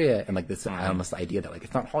 it's from Korea. And like this, almost the idea that like,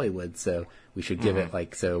 it's not Hollywood, so we should give it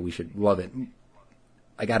like, so we should love it.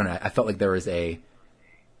 Like, I don't know. I felt like there was a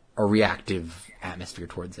reactive atmosphere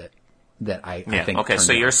towards it that I think. Okay,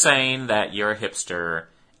 so you're off. saying that you're a hipster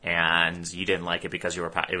and you didn't like it because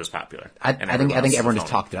it was popular. I think everyone just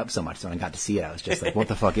talked it up so much. So when I got to see it, I was just like, what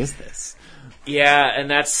the fuck is this? Yeah,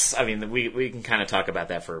 and that's, I mean, we can kind of talk about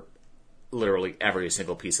that for literally every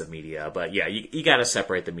single piece of media. But yeah, you got to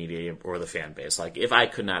separate the media or the fan base. Like, if I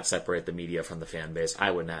could not separate the media from the fan base,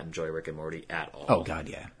 I would not enjoy Rick and Morty at all. Oh, God,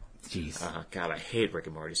 yeah. Jeez. God, I hate Rick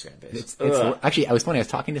and Morty's fan base. Actually, I was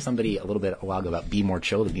talking to somebody a little bit a while ago about Be More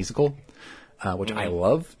Chill, the musical, which I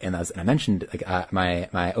love. And I mentioned, like, my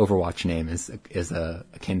Overwatch name is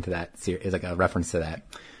akin to that, is like a reference to that.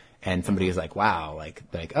 And somebody was like, wow, like,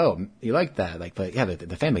 oh, you like that? Like, but yeah,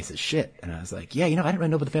 the fan base is shit. And I was like, yeah, I didn't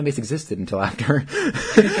really know the fan base existed until after.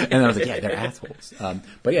 And I was like, yeah, they're assholes.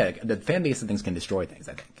 But yeah, the fan base of things can destroy things,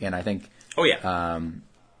 I think. And I think, oh yeah.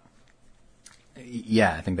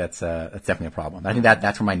 Yeah, I think that's definitely a problem. I think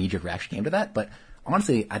that's where my knee-jerk reaction came to that. But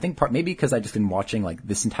honestly, I think maybe because I've just been watching, like,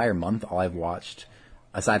 this entire month, all I've watched,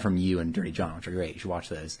 aside from You and Dirty John, which are great, you should watch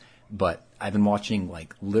those. But I've been watching,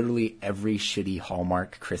 like, literally every shitty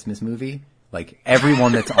Hallmark Christmas movie. Like, every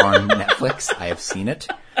one that's on Netflix, I have seen it.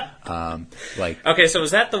 Okay, so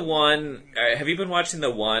is that the one, have you been watching the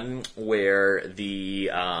one where the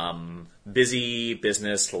busy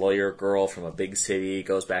business lawyer girl from a big city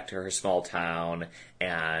goes back to her small town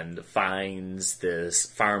and finds this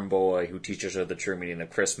farm boy who teaches her the true meaning of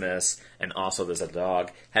Christmas, and also there's a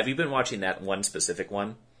dog? Have you been watching that one specific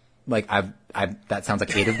one? Like, that sounds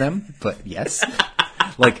like 8 of them, but yes.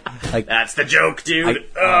 Like that's the joke, dude.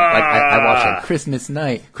 I watched like Christmas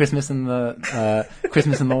Night, Christmas in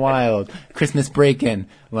the Wild, Christmas Break-In,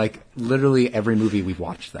 like literally every movie we've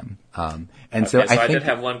watched them. So I did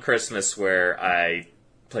have one Christmas where I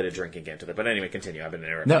played a drinking game to it. But anyway, continue. I've been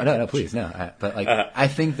interrupting. No, please, no. But like, I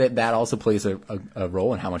think that also plays a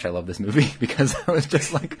role in how much I love this movie, because I was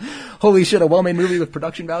just like, holy shit, a well-made movie with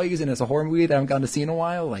production values, and it's a horror movie that I haven't gotten to see in a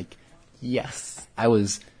while. Like, yes, I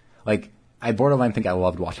was like, I borderline think I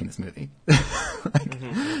loved watching this movie.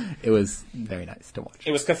 It was very nice to watch.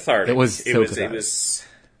 It was cathartic. It was cathartic. It was.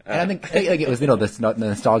 And I think like it was, the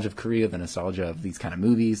nostalgia of Korea, the nostalgia of these kind of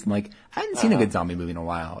movies. And, like, I hadn't seen a good zombie movie in a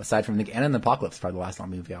while, aside from Anna and the Apocalypse, probably the last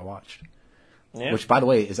zombie movie I watched. Yeah. Which, by the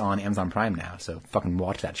way, is on Amazon Prime now, so fucking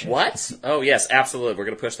watch that shit. What? Oh, yes, absolutely. We're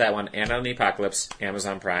going to push that one. Anna and the Apocalypse,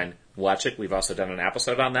 Amazon Prime. Watch it. We've also done an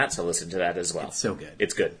episode on that, so listen to that as well. It's so good.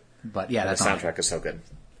 It's good. But yeah, the soundtrack is so good.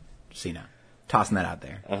 See now. Tossing that out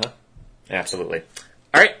there. Absolutely.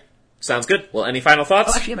 All right. Sounds good. Well, any final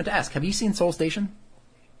thoughts? Oh, actually, I meant to ask, have you seen Soul Station?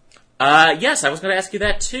 Yes, I was going to ask you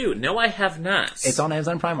that too. No, I have not. It's on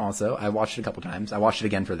Amazon Prime also. I watched it a couple times. I watched it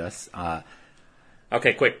again for this.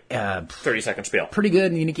 Okay, quick. 30-second spiel. Pretty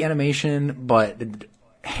good, unique animation, but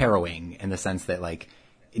harrowing in the sense that, like,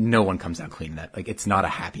 no one comes out clean. That, like, it's not a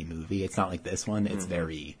happy movie. It's not like this one. It's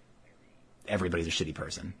very, everybody's a shitty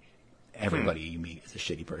person. Everybody you meet is a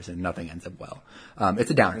shitty person. Nothing ends up well.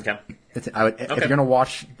 It's a downer. Okay. If you're going to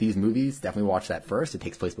watch these movies, definitely watch that first. It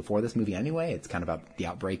takes place before this movie anyway. It's kind of about the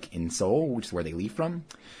outbreak in Seoul, which is where they leave from.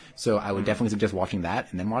 So I would definitely suggest watching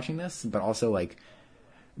that and then watching this. But also, like,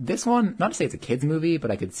 this one, not to say it's a kid's movie,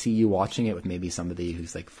 but I could see you watching it with maybe somebody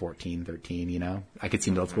who's like 14, 13, you know? I could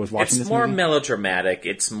see middle schoolers watching this movie. It's more melodramatic.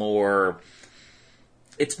 It's more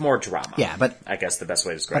drama. Yeah, but I guess the best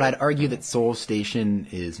way to describe it. But I'd argue that Soul Station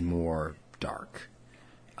is more dark.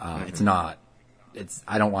 It's not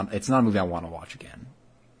a movie I want to watch again.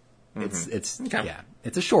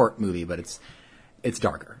 It's a short movie, but it's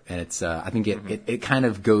darker, and I think it kind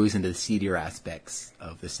of goes into the seedier aspects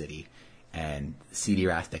of the city and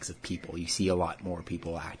seedier aspects of people. You see a lot more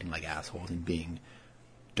people acting like assholes and being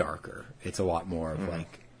darker. It's a lot more of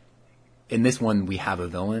like, in this one we have a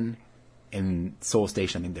villain. In Soul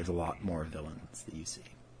Station, I think there's a lot more villains that you see.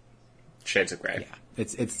 Shades of Grey. Yeah,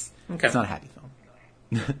 it's not a happy film.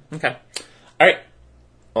 Okay. All right.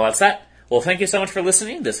 Well, that's that. Well, thank you so much for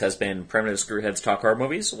listening. This has been Primitive Screwheads Talk Horror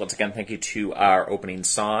Movies. Once again, thank you to our opening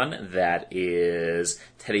song. That is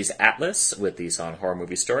Teddy's Atlas with the song Horror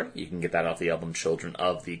Movie Story. You can get that off the album Children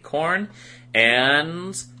of the Corn.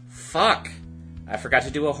 And, fuck, I forgot to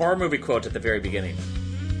do a horror movie quote at the very beginning.